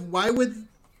 Because why would?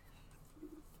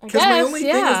 Because my only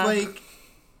thing is like,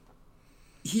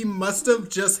 he must have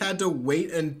just had to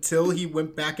wait until he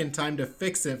went back in time to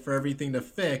fix it for everything to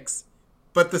fix.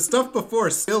 But the stuff before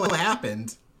still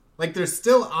happened. Like, they're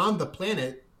still on the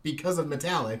planet because of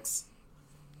Metallics.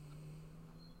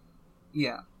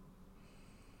 Yeah.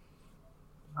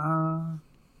 I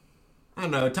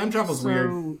don't know. Time travel's weird.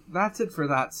 So that's it for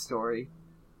that story.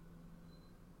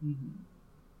 Mm-hmm.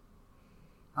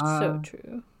 So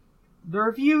true. The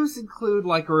reviews include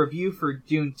like a review for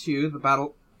Dune 2, The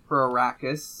Battle for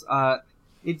Arrakis.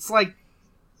 It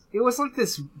was like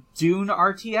this Dune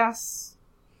RTS.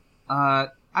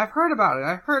 I've heard about it.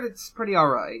 I've heard it's pretty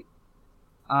alright.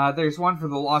 There's one for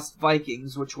The Lost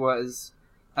Vikings, which was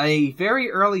a very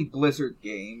early Blizzard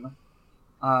game.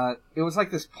 It was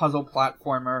like this puzzle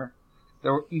platformer.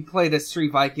 You played as 3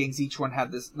 Vikings, each one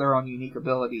had their own unique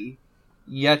ability.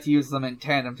 You had to use them in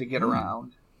tandem to get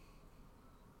around.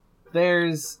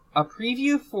 There's a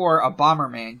preview for a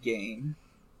Bomberman game.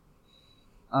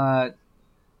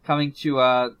 Coming to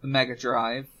the Mega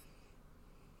Drive.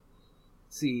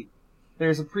 Let's see.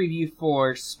 there's a preview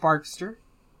for Sparkster,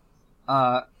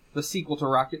 the sequel to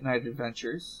Rocket Knight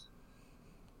Adventures.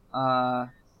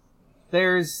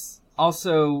 There's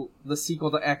also the sequel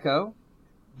to Echo,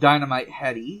 Dynamite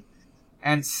Heady,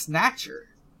 and Snatcher.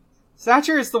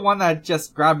 Snatcher is the one that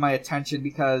just grabbed my attention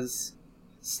because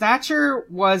Snatcher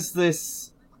was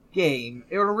this game.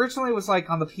 It originally was like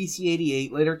on the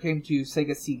PC-88, later came to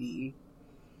Sega CD,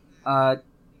 that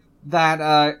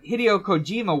Hideo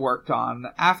Kojima worked on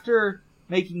after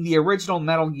making the original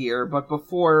Metal Gear, but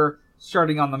before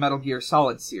starting on the Metal Gear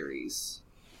Solid series.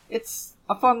 It's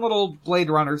a fun little Blade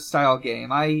Runner style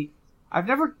game. I've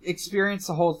never experienced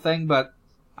the whole thing, but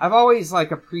I've always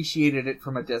appreciated it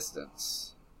from a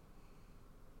distance.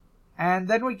 And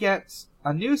then we get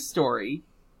a new story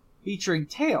featuring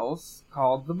Tails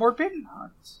called The Morbidden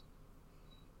Hunt.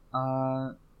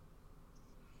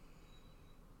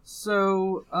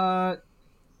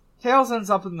 Tails ends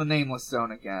up in the Nameless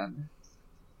Zone again.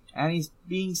 And he's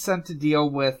being sent to deal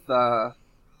with,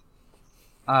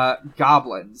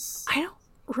 goblins. I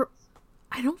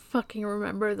don't fucking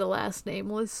remember the last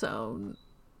Nameless Zone.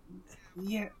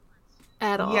 Yeah.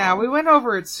 At all. Yeah, we went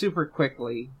over it super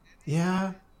quickly.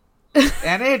 Yeah.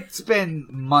 And it's been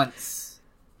months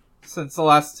since the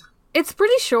last... It's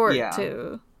pretty short,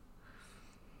 too.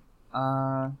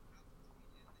 Yeah.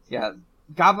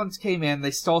 Goblins came in,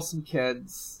 they stole some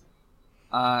kids.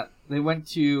 They went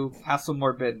to Castle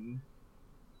Morbidden.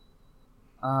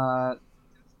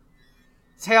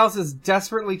 Tails is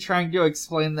desperately trying to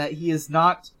explain that he is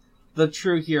not the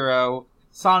true hero.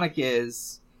 Sonic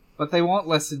is, but they won't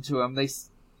listen to him.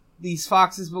 These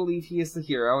foxes believe he is the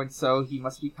hero, and so he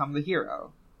must become the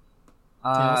hero.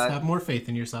 Tails, have more faith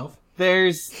in yourself.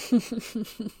 There's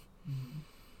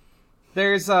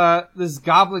this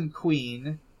goblin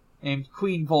queen named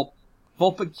Queen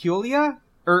Vulpiculia?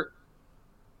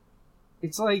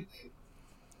 It's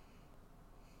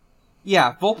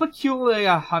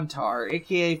Vulpiculia Hunter,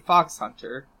 aka Fox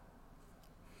Hunter.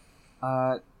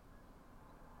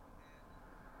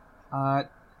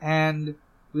 And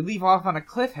we leave off on a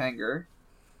cliffhanger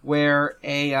where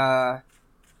I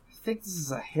think this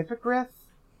is a hippogriff,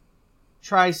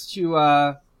 tries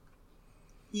to,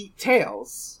 eat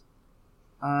Tails.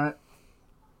 But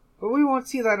we won't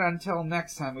see that until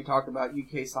next time we talk about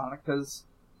UK Sonic, because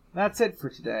that's it for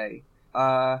today.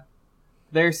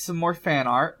 There's some more fan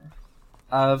art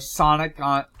of Sonic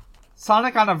on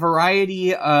a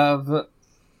variety of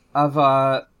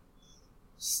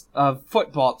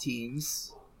football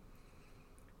teams.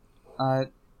 I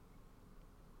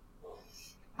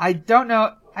don't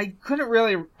know. I couldn't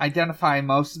really identify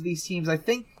most of these teams. I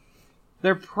think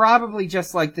they're probably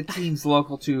just the teams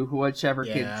local to whichever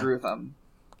kid drew them.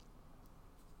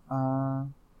 Yeah,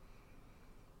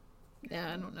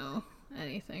 I don't know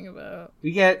anything about.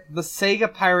 We get the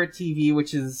Sega Pirate TV,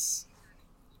 which is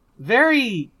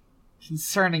very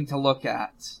concerning to look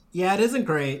at. Yeah, it isn't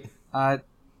great.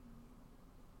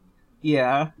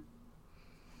 Yeah.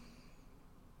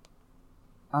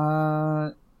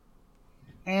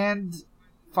 And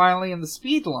finally, in the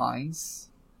speed lines,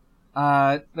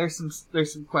 there's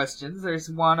some questions. There's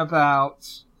one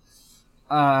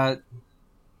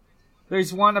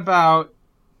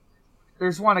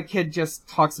a kid just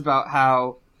talks about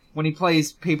how when he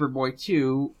plays Paperboy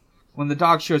 2, when the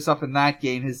dog shows up in that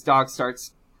game, his dog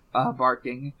starts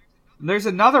barking. And there's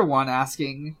another one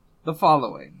asking the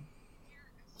following.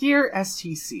 Dear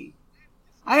STC,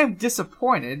 I am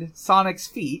disappointed Sonic's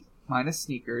feet, minus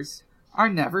sneakers, are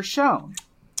never shown.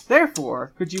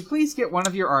 Therefore, could you please get one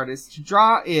of your artists to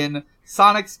draw in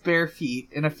Sonic's bare feet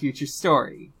in a future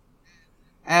story?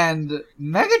 And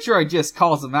Megadroid just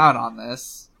calls him out on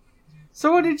this.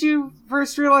 So when did you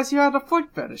first realize you had a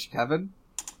foot fetish, Kevin?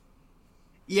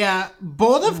 Yeah,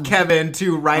 bold of Kevin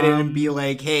to write in and be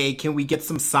like, hey, can we get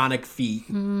some Sonic feet?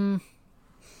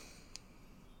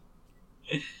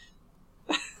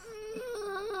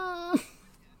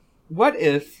 What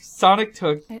if Sonic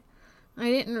took... I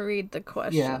didn't read the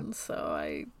question, so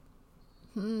I...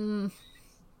 I'm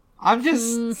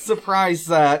just surprised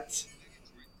that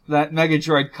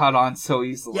Megadroid caught on so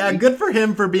easily. Yeah, good for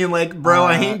him for being like, bro,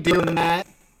 I ain't doing that.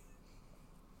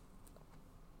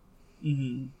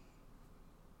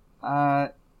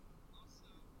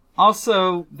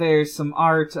 Also, there's some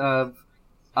art of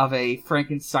a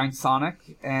Frankenstein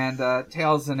Sonic and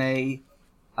Tails in a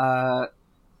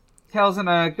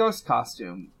ghost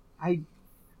costume.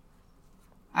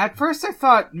 At first I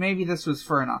thought maybe this was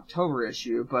for an October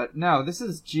issue, but no, this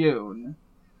is June.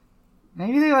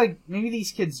 Maybe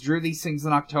these kids drew these things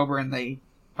in October and they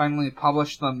finally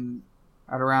published them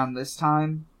at around this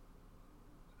time.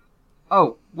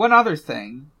 Oh, one other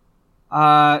thing.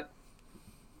 I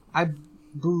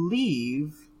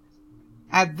believe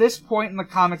at this point in the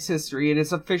comics history, it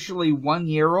is officially 1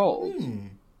 year old.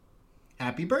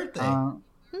 Happy birthday.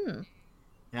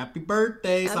 Happy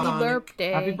birthday, Sonic. Happy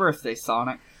birthday. Happy birthday,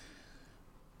 Sonic.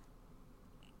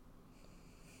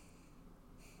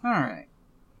 Alright.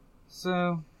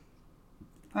 So,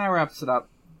 that wraps it up.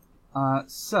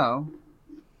 So,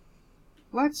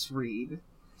 let's read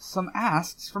some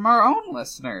asks from our own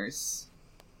listeners.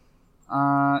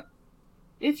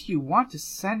 If you want to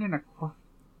send in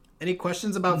any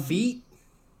questions about feet?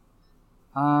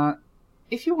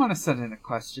 If you want to send in a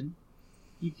question,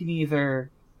 you can either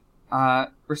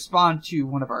respond to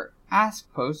one of our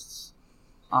Ask posts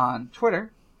on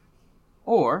Twitter,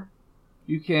 or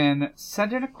you can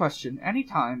send in a question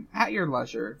anytime at your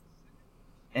leisure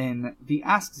in the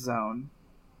Ask Zone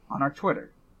on our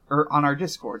Twitter, or on our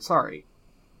Discord, sorry.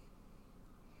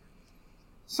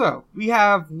 So, we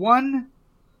have one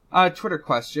Twitter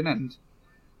question, and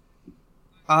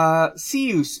see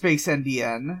you, Space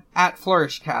NDN, at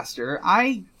Flourishcaster.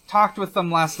 I talked with them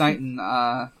last night in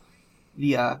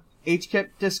the HKIP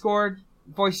Discord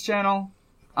voice channel.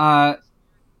 They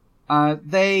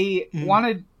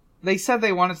said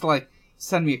they wanted to,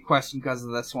 send me a question because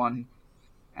of this one,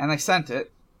 and I sent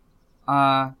it.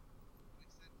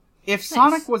 If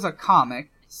Sonic was a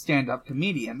comic stand-up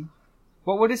comedian,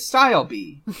 what would his style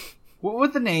be? What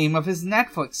would the name of his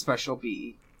Netflix special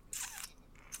be?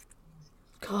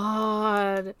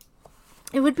 God.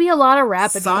 It would be a lot of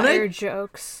rapid fire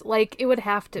jokes. It would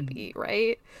have to be,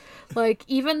 right?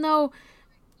 Even though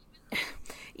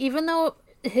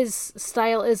his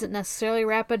style isn't necessarily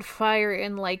rapid fire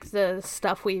in, the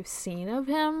stuff we've seen of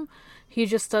him, he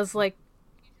just does,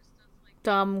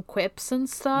 dumb quips and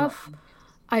stuff. No.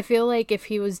 I feel like if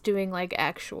he was doing,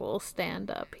 actual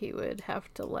stand-up, he would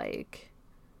have to,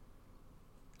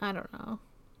 I don't know,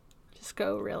 just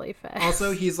go really fast.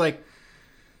 Also, he's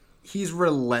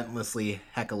relentlessly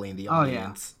heckling the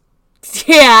audience.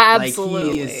 Yeah,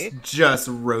 absolutely. He is just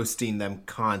roasting them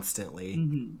constantly.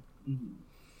 Mm-hmm. Mm-hmm.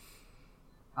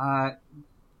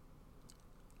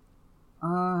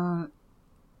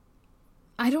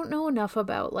 I don't know enough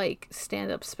about,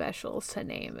 stand-up specials to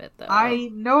name it, though.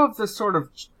 I know of the sort of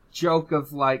joke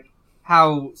of,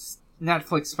 how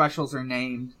Netflix specials are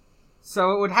named.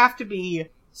 So it would have to be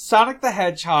Sonic the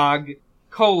Hedgehog, :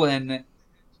 one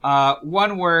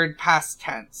word, past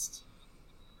tense.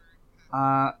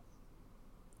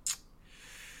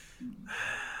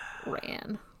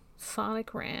 Ran.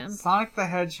 Sonic ran. Sonic the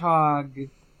Hedgehog,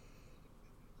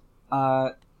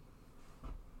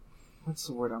 what's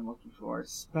the word I'm looking for?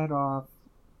 Sped off.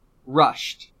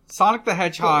 Rushed. Sonic the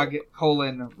Hedgehog, :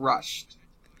 rushed.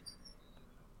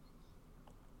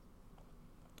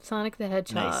 Sonic the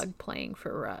Hedgehog playing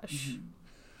for Rush. Mm-hmm.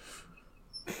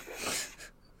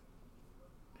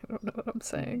 I don't know what I'm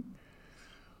saying.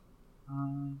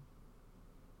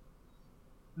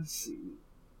 Let's see.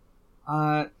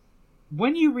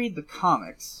 When you read the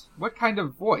comics, what kind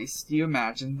of voice do you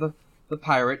imagine the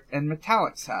pirate and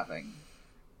Metallics having?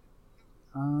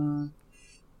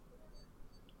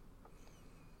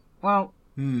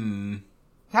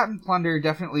 Captain Plunder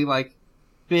definitely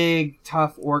big,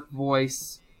 tough orc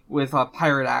voice with a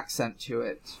pirate accent to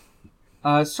it.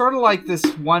 Sort of like this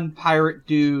one pirate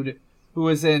dude who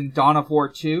was in Dawn of War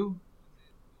 2.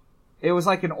 It was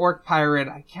an orc pirate,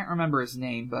 I can't remember his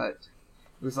name, but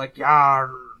it was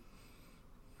 "Yarr!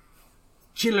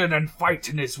 Killing and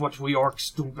fighting is what we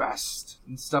orcs do best,"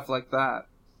 and stuff like that.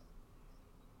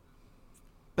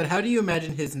 But how do you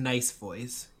imagine his nice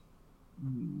voice?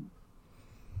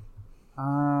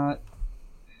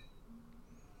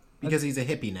 Because he's a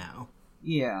hippie now.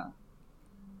 Yeah.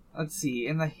 Let's see,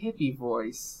 in the hippie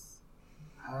voice...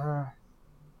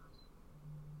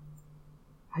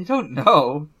 I don't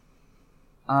know.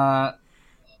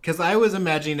 Because I was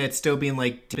imagining it still being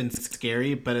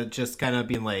scary, but it just kind of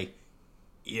being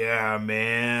yeah,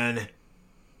 man,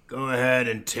 go ahead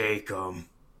and take him.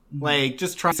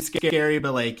 Just trying to be scary,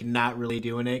 but not really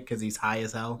doing it because he's high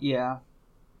as hell. Yeah.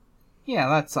 Yeah,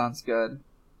 that sounds good.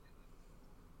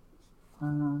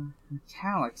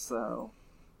 Metallics, though.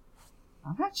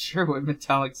 I'm not sure what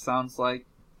Metallics sounds like.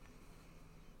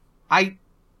 I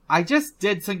just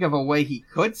did think of a way he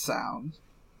could sound,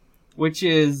 which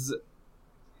is,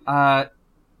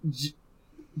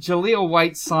 Jaleel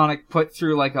White Sonic put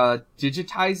through a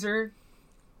digitizer.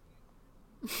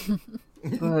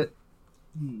 But,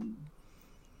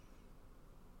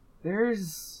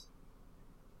 there's...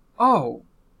 Oh!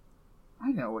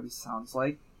 I know what he sounds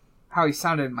like. How he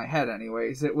sounded in my head,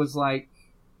 anyways. It was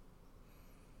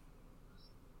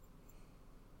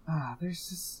there's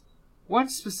this one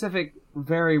specific,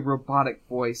 very robotic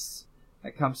voice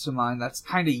that comes to mind that's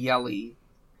kind of yelly.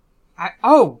 I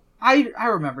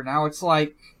remember now. It's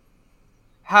like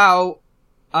how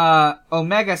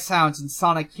Omega sounds in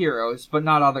Sonic Heroes, but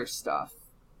not other stuff.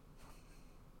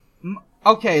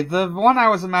 Okay, the one I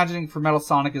was imagining for Metal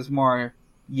Sonic is more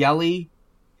yelly.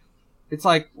 It's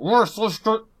like,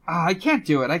 I can't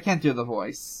do it. I can't do the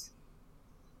voice.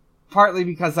 Partly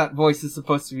because that voice is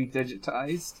supposed to be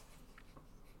digitized.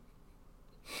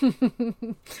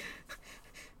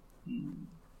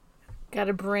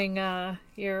 Gotta bring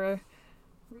your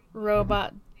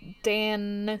robot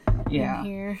Dan in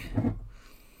here.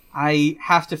 I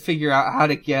have to figure out how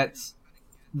to get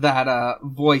that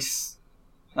voice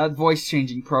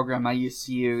changing program I used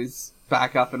to use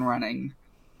back up and running.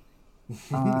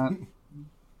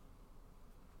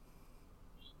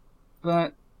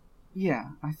 But yeah,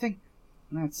 I think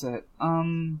that's it.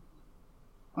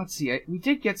 Let's see. We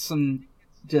did get some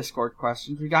Discord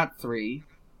questions. We got 3.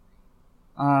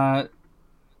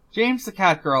 James the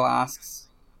Cat Girl asks,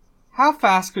 how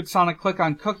fast could Sonic click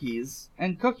on cookies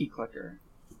and Cookie Clicker?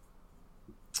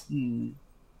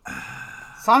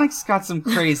 Sonic's got some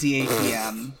crazy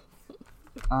ATM.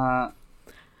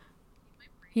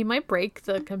 He might break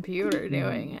the computer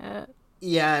doing it.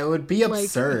 Yeah, it would be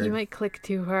absurd. He might click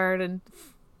too hard and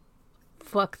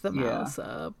fuck the mouse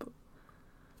up.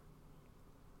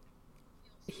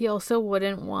 He also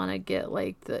wouldn't want to get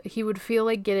he would feel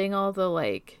like getting all the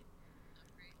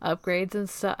upgrades and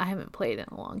stuff. I haven't played in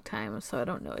a long time, so I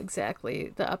don't know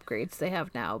exactly the upgrades they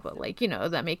have now, but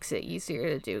that makes it easier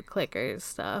to do clickers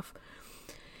stuff.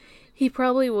 He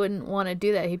probably wouldn't want to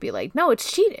do that. He'd be like, no,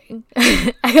 it's cheating.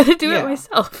 I gotta do it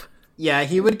myself. Yeah,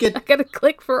 he would get... I gotta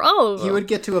click for all of them. He would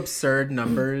get to absurd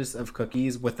numbers of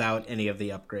cookies without any of the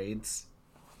upgrades.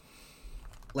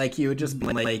 He would just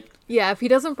be yeah, if he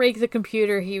doesn't break the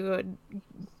computer, he would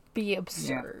be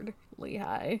absurdly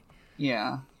high.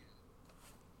 Yeah.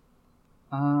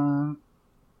 Let's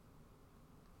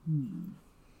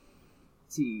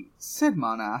see.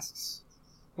 Sidmon asks,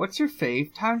 what's your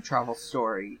fave time travel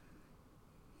story?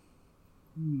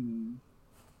 I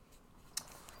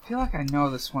feel like I know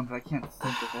this one, but I can't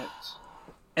think of it.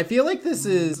 I feel like this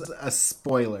is a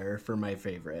spoiler for my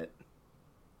favorite.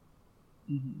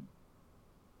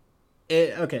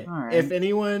 Okay, right. If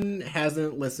anyone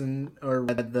hasn't listened or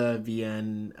read the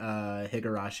VN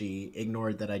Higurashi,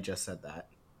 ignore that I just said that.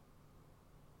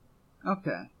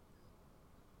 Okay.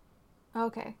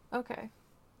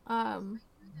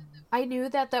 I knew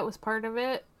that was part of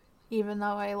it, even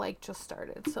though I just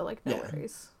started, so no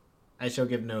worries. I shall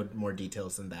give no more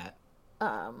details than that.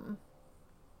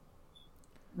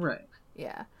 Right.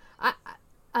 Yeah.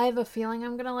 I have a feeling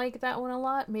I'm gonna like that one a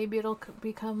lot. Maybe it'll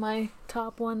become my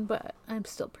top one, but I'm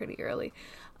still pretty early.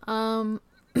 I'm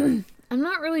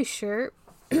not really sure.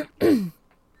 The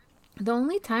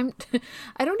only time...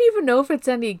 I don't even know if it's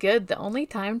any good. The only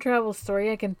time travel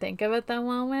story I can think of at that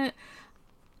moment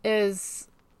is...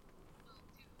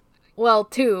 Well,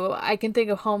 2. I can think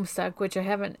of Homestuck, which I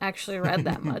haven't actually read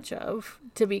that much of,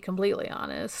 to be completely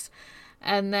honest.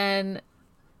 And then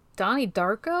Donnie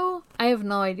Darko? I have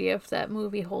no idea if that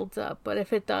movie holds up, but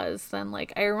if it does, then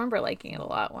I remember liking it a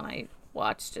lot when I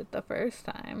watched it the first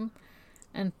time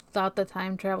and thought the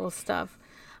time travel stuff...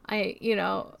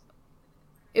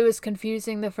 It was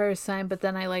confusing the first time, but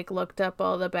then I looked up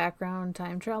all the background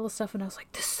time travel stuff and I was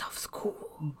like, this stuff's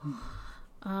cool.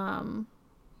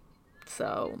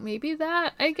 So maybe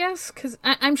that, I guess, because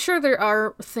I'm sure there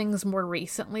are things more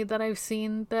recently that I've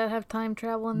seen that have time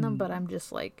travel in them, but I'm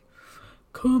just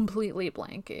completely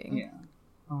blanking. Yeah.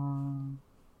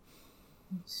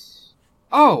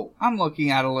 Oh, I'm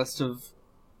looking at a list of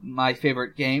my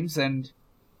favorite games, and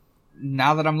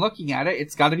now that I'm looking at it,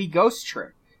 it's got to be Ghost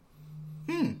Trick.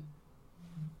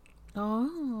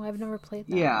 Oh, I've never played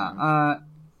that. Yeah,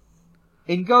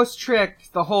 in Ghost Trick,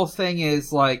 the whole thing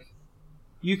is,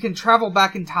 you can travel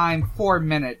back in time 4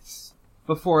 minutes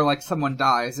before, someone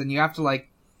dies, and you have to,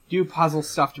 do puzzle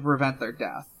stuff to prevent their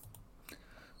death.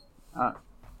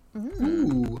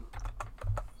 Ooh.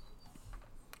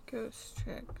 Ghost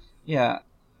Trick. Yeah.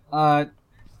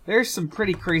 There's some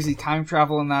pretty crazy time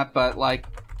travel in that, but,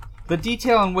 the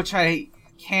detail in which I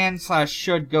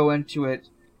can/should go into it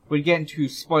would get into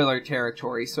spoiler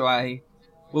territory, so I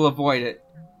will avoid it.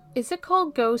 Is it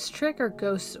called Ghost Trick or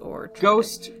Ghost or Trick?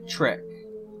 Ghost Trick.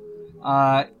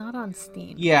 Not on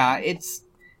Steam. Yeah, it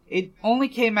only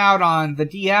came out on the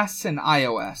DS and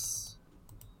iOS.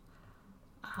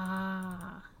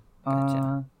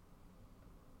 Gotcha.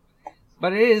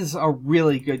 But it is a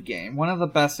really good game. One of the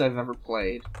best I've ever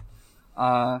played.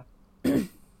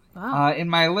 Wow. In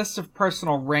my list of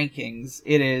personal rankings,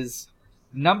 it is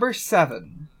number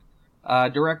 7,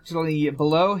 directly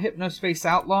below Hypnospace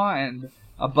Outlaw and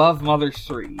above Mother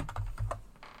 3.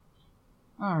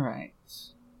 Alright.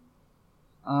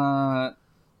 There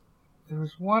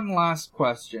was one last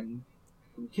question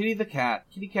from Kitty Cat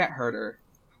Herder.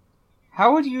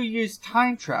 How would you use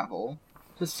time travel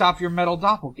to stop your metal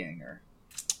doppelganger?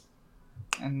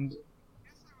 And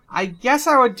I guess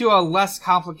I would do a less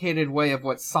complicated way of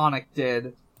what Sonic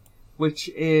did, which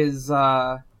is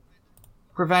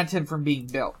prevent him from being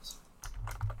built.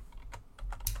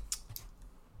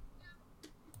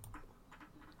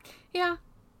 Yeah,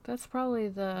 that's probably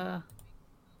the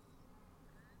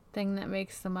thing that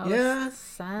makes the most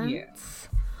sense. Yeah.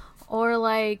 Or,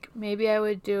 like, maybe I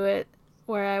would do it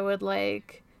where I would,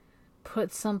 like,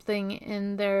 put something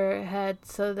in their head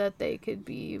so that they could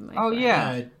be my friend.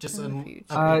 Yeah. Just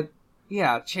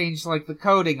change, like, the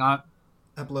coding on...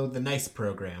 Upload the nice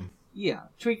program. Yeah,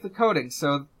 tweak the coding,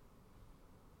 so...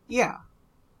 Yeah.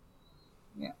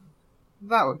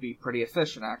 That would be pretty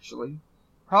efficient, actually.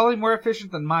 Probably more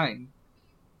efficient than mine.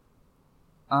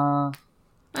 I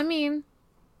mean...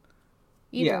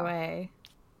 Either way.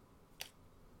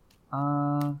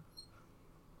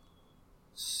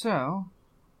 So...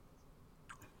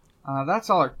 that's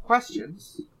all our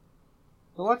questions.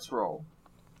 So let's roll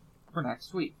for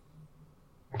next week.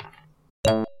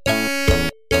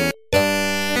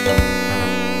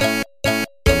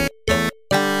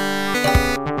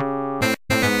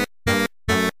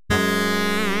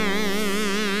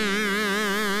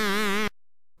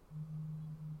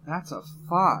 That's a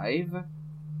 5.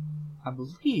 I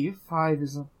believe 5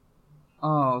 is a...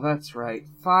 Oh, that's right.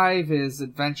 5 is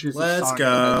Adventures of Sonic the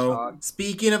Hedgehog.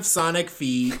 Speaking of Sonic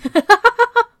feet.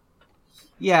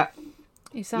 Yeah.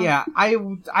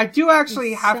 I do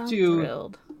actually have to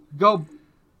thrilled. go...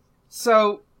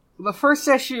 So, the first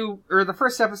issue, or the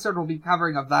first episode we'll be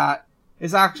covering of that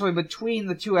is actually between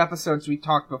the 2 episodes we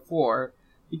talked before,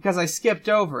 because I skipped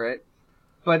over it.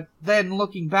 But then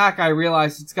looking back, I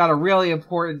realized it's got a really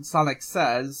important Sonic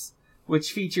Says,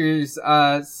 which features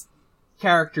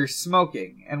character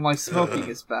smoking, and why smoking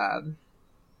is bad.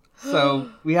 So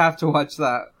we have to watch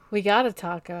that. We gotta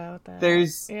talk about that.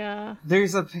 There's you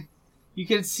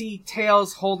can see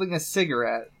Tails holding a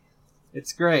cigarette.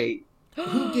 It's great.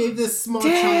 Who gave this small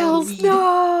Tails, child weed?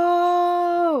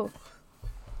 No!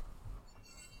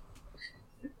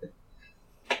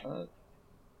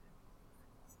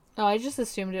 I just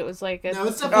assumed it was like a... No,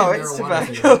 it's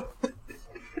tobacco.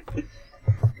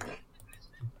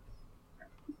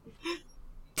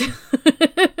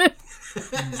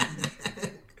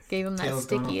 Gave him that Tails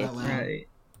sticky. Right.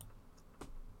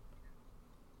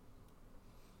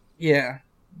 Yeah.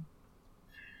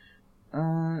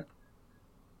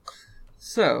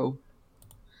 So,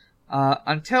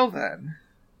 until then,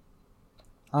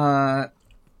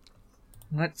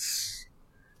 let's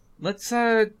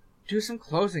do some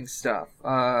closing stuff.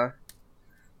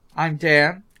 I'm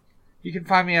Dan. You can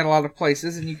find me at a lot of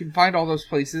places, and you can find all those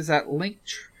places at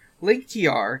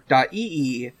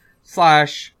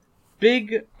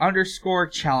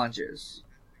linktr.ee/big_challenges.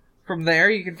 From there,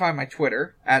 you can find my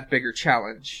Twitter at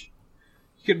biggerchallenge.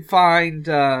 You can find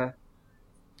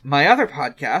my other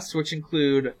podcasts, which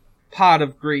include Pod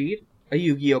of Greed, a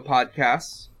Yu-Gi-Oh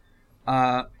podcast,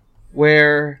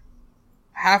 where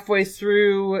halfway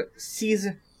through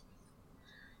season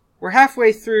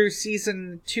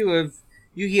 2 of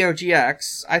Yu-Gi-Oh!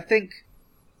 GX. I think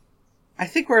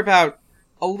we're about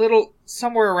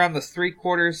somewhere around the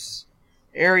 3/4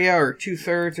 area, or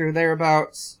 2/3 or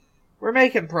thereabouts. We're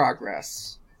making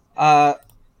progress. Due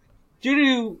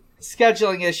to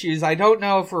scheduling issues, I don't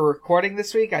know if we're recording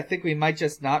this week. I think we might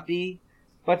just not be.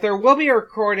 But there will be a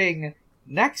recording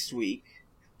next week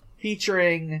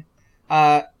featuring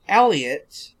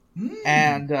Elliot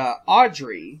and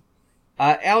Audrey.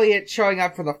 Elliot showing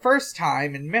up for the first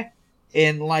time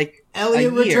in like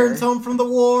Elliot a year. returns home from the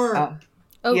war.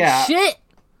 Shit!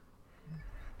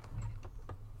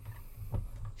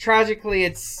 Tragically,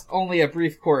 it's only a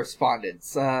brief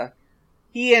correspondence.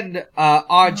 He and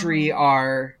Audrey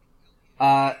are...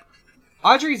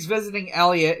 Audrey's visiting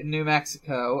Elliot in New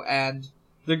Mexico, and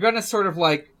they're gonna sort of,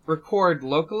 like, record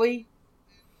locally.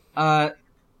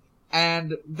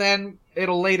 And then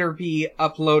it'll later be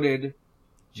uploaded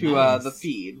to the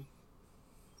feed.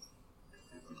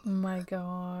 Oh my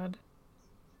god.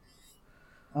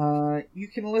 You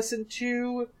can listen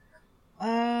to...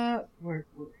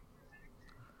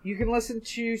 You can listen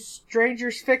to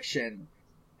Stranger's Fiction,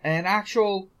 an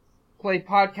actual play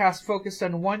podcast focused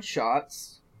on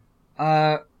one-shots.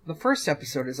 The first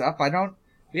episode is up.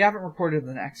 We haven't recorded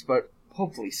the next, but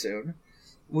hopefully soon,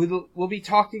 we'll be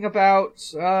talking about,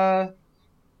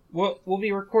 we'll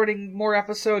be recording more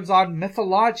episodes on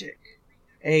Mythologic,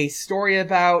 a story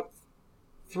about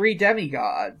 3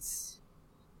 demigods,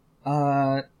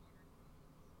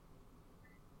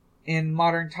 in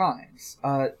modern times.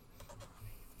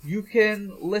 You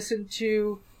can listen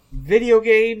to Video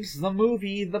Games, the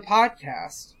Movie, the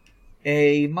Podcast,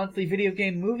 a monthly video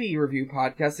game movie review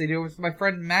podcast I do with my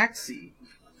friend Maxie.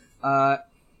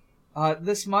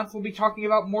 This month we'll be talking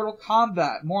about Mortal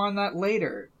Kombat. More on that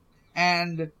later.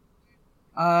 And,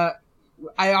 I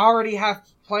already have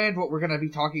planned what we're going to be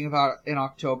talking about in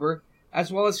October,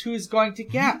 as well as who's going to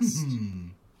guest.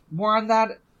 More on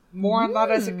that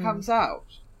as it comes out.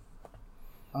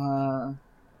 And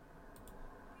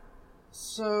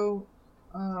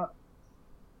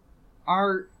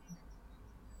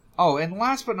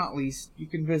last but not least, you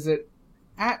can visit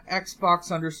at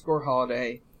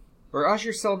Xbox_holiday, where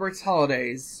Usher celebrates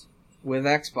holidays with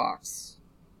Xbox.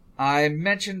 I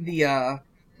mentioned the,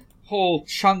 whole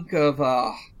chunk of,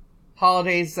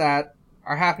 holidays that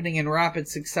are happening in rapid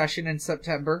succession in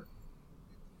September.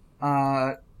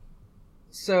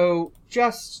 So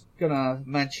just gonna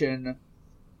mention,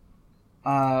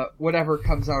 whatever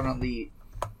comes out on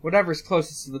whatever's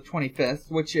closest to the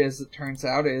 25th, which is, it turns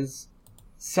out, is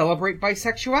Celebrate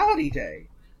Bisexuality Day.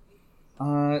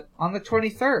 On the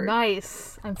 23rd.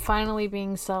 Nice. I'm finally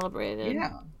being celebrated.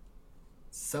 Yeah.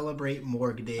 Celebrate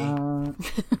Morgue Day.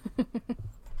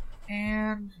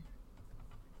 And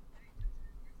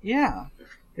yeah,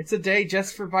 it's a day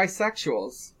just for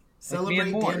bisexuals.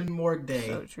 Celebrate like Dan and Morgue Day.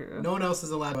 So true. No one else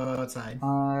is allowed to go outside.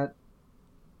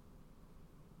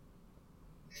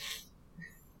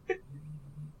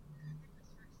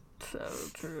 So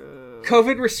true.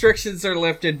 COVID restrictions are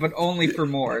lifted, but only for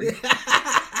morgue.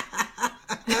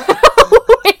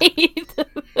 Wait.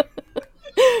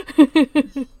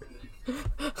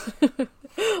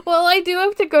 Well, I do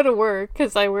have to go to work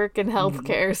because I work in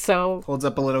healthcare, so... Holds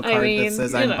up a little card that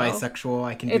says, I'm bisexual,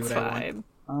 I can do what I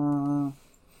want.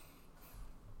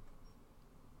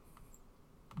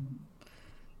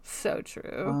 So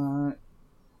true.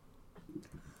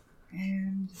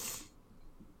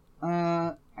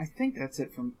 I think that's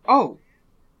it from... Oh!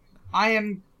 I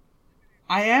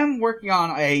am working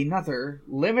on another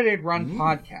limited run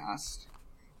podcast.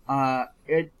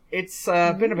 It's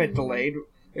been a bit delayed.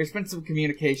 There's been some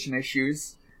communication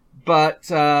issues, but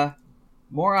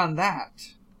more on that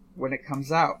when it comes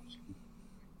out.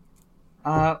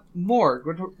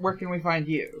 Morg, where can we find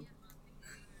you?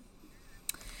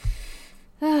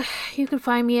 You can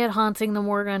find me at Haunting the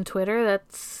Morgue on Twitter.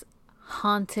 That's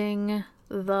Haunting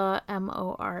the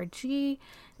MORG.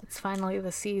 It's finally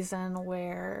the season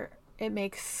where it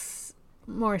makes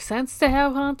more sense to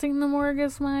have Haunting the Morgue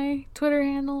as my Twitter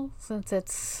handle, since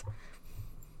it's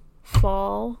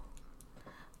fall.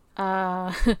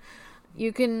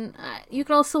 You can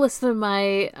also listen to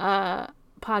my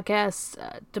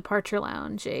podcast, Departure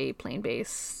Lounge, a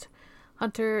plane-based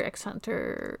Hunter x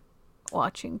Hunter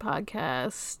watching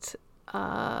podcast,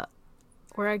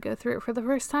 where I go through it for the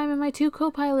first time and my 2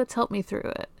 co-pilots help me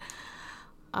through it.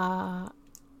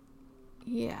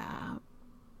 Yeah,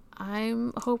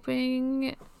 I'm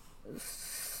hoping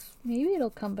maybe it'll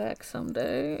come back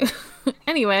someday.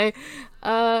 Anyway,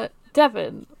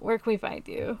 Devin, where can we find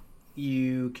you?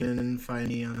 You can find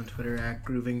me on Twitter at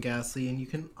GroovinGhastly, and you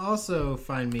can also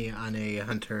find me on a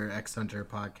Hunter x Hunter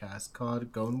podcast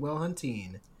called Going Well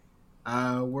Hunting.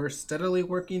 We're steadily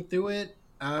working through it.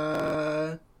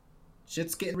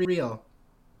 Shit's getting real.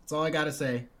 That's all I gotta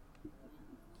say.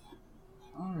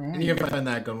 Alright. And you can find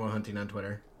that Going Well Hunting on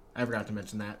Twitter. I forgot to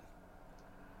mention that.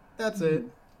 That's it.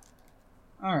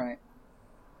 Alright.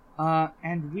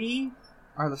 And we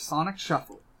are the Sonic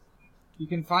Shuffle. You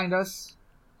can find us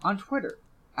on Twitter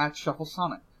at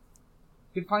ShuffleSonic.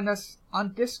 You can find us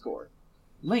on Discord,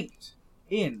 linked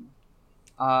in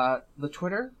the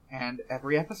Twitter and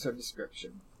every episode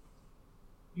description.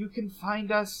 You can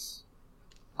find us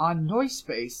on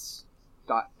Noisepace.xyz.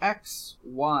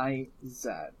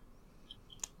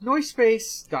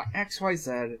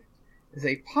 Noisepace.xyz is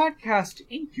a podcast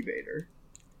incubator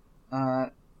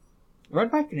run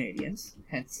by Canadians,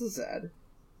 hence the Z,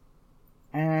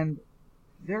 and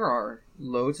there are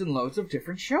loads and loads of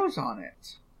different shows on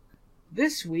it.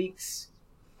 This week's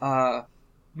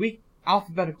week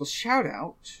alphabetical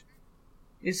shout-out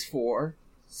is for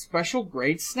Special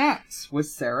Grade Snacks with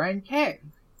Sarah and Kay.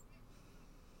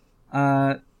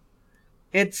 I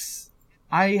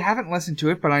haven't listened to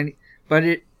it, but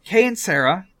Kay and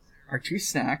Sarah are 2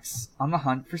 snacks on the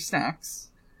hunt for snacks,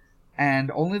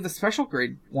 and only the special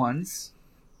grade ones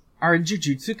are in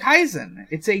Jujutsu Kaisen.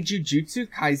 It's a Jujutsu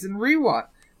Kaisen rewatch.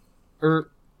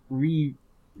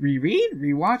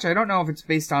 Rewatch? I don't know if it's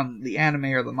based on the anime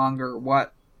or the manga or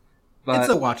what. But it's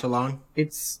a watch along.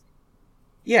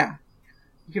 Yeah.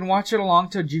 You can watch it along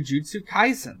to Jujutsu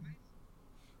Kaisen.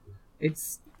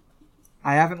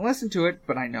 I haven't listened to it,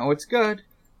 but I know it's good.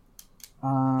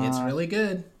 It's really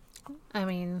good. I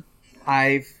mean,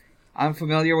 I'm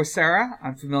familiar with Sarah.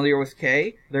 I'm familiar with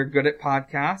Kay. They're good at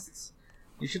podcasts.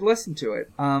 You should listen to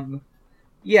it.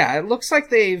 Yeah, it looks like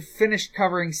they've finished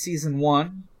covering season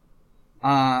 1.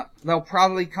 They'll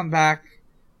probably come back.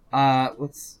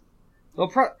 It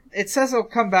says they'll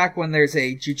come back when there's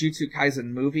a Jujutsu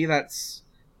Kaisen movie. I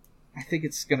think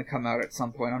it's gonna come out at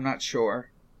some point. I'm not sure.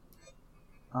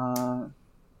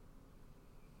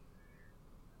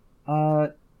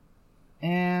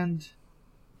 And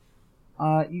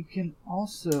you can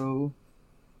also,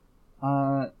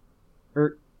 no,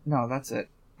 that's it.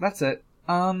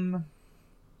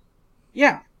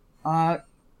 Yeah.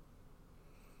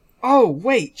 Oh,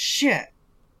 wait, shit.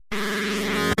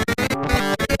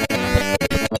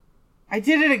 I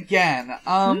did it again.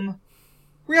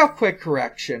 Real quick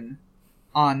correction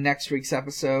on next week's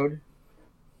episode.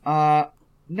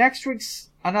 Next week's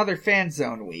another fan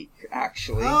zone week,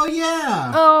 actually. Oh,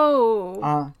 yeah!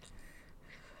 Oh!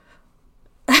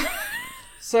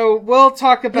 So we'll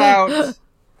talk about...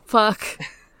 Fuck.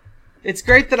 It's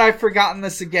great that I've forgotten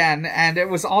this again, and it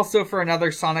was also for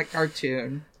another Sonic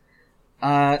cartoon.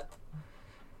 But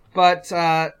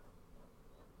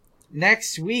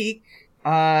next week,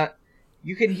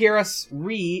 you can hear us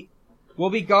read... We'll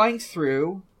be going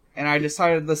through, and I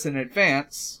decided this in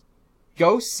advance,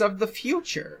 Ghosts of the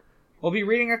Future. We'll be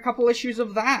reading a couple issues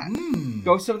of that.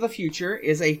 Ghosts of the Future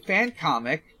is a fan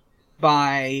comic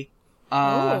by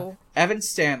Evan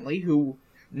Stanley, who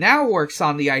now works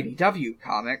on the IDW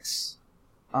comics.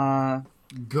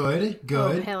 Good.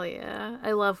 Oh, hell yeah.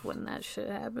 I love when that shit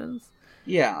happens.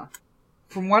 Yeah.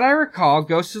 From what I recall,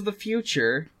 Ghosts of the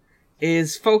Future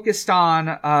is focused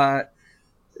on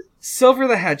Silver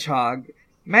the Hedgehog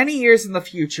many years in the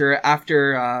future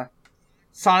after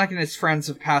Sonic and his friends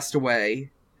have passed away.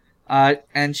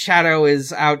 And Shadow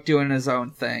is out doing his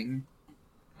own thing.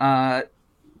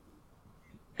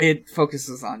 It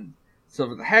focuses on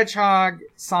Silver the Hedgehog.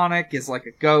 Sonic is like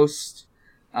a ghost.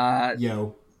 I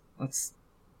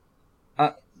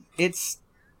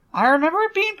remember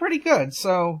it being pretty good,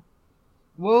 so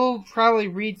we'll probably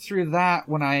read through that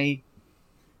when I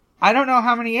don't know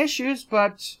how many issues,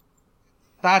 but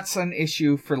that's an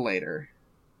issue for later.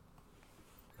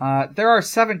 There are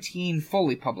 17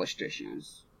 fully published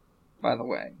issues, by the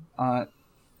way.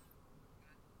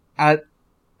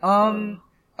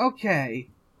 Okay.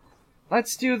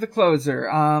 Let's do the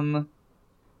closer.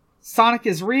 Sonic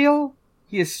is real,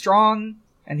 he is strong,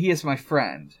 and he is my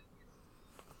friend.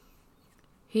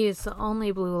 He is the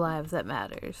only blue life that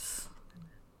matters.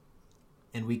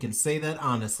 And we can say that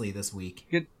honestly this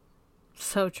week.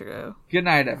 So true. Good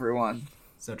night, everyone.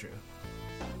 So true.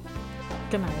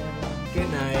 Good night, everyone.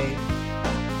 Good night.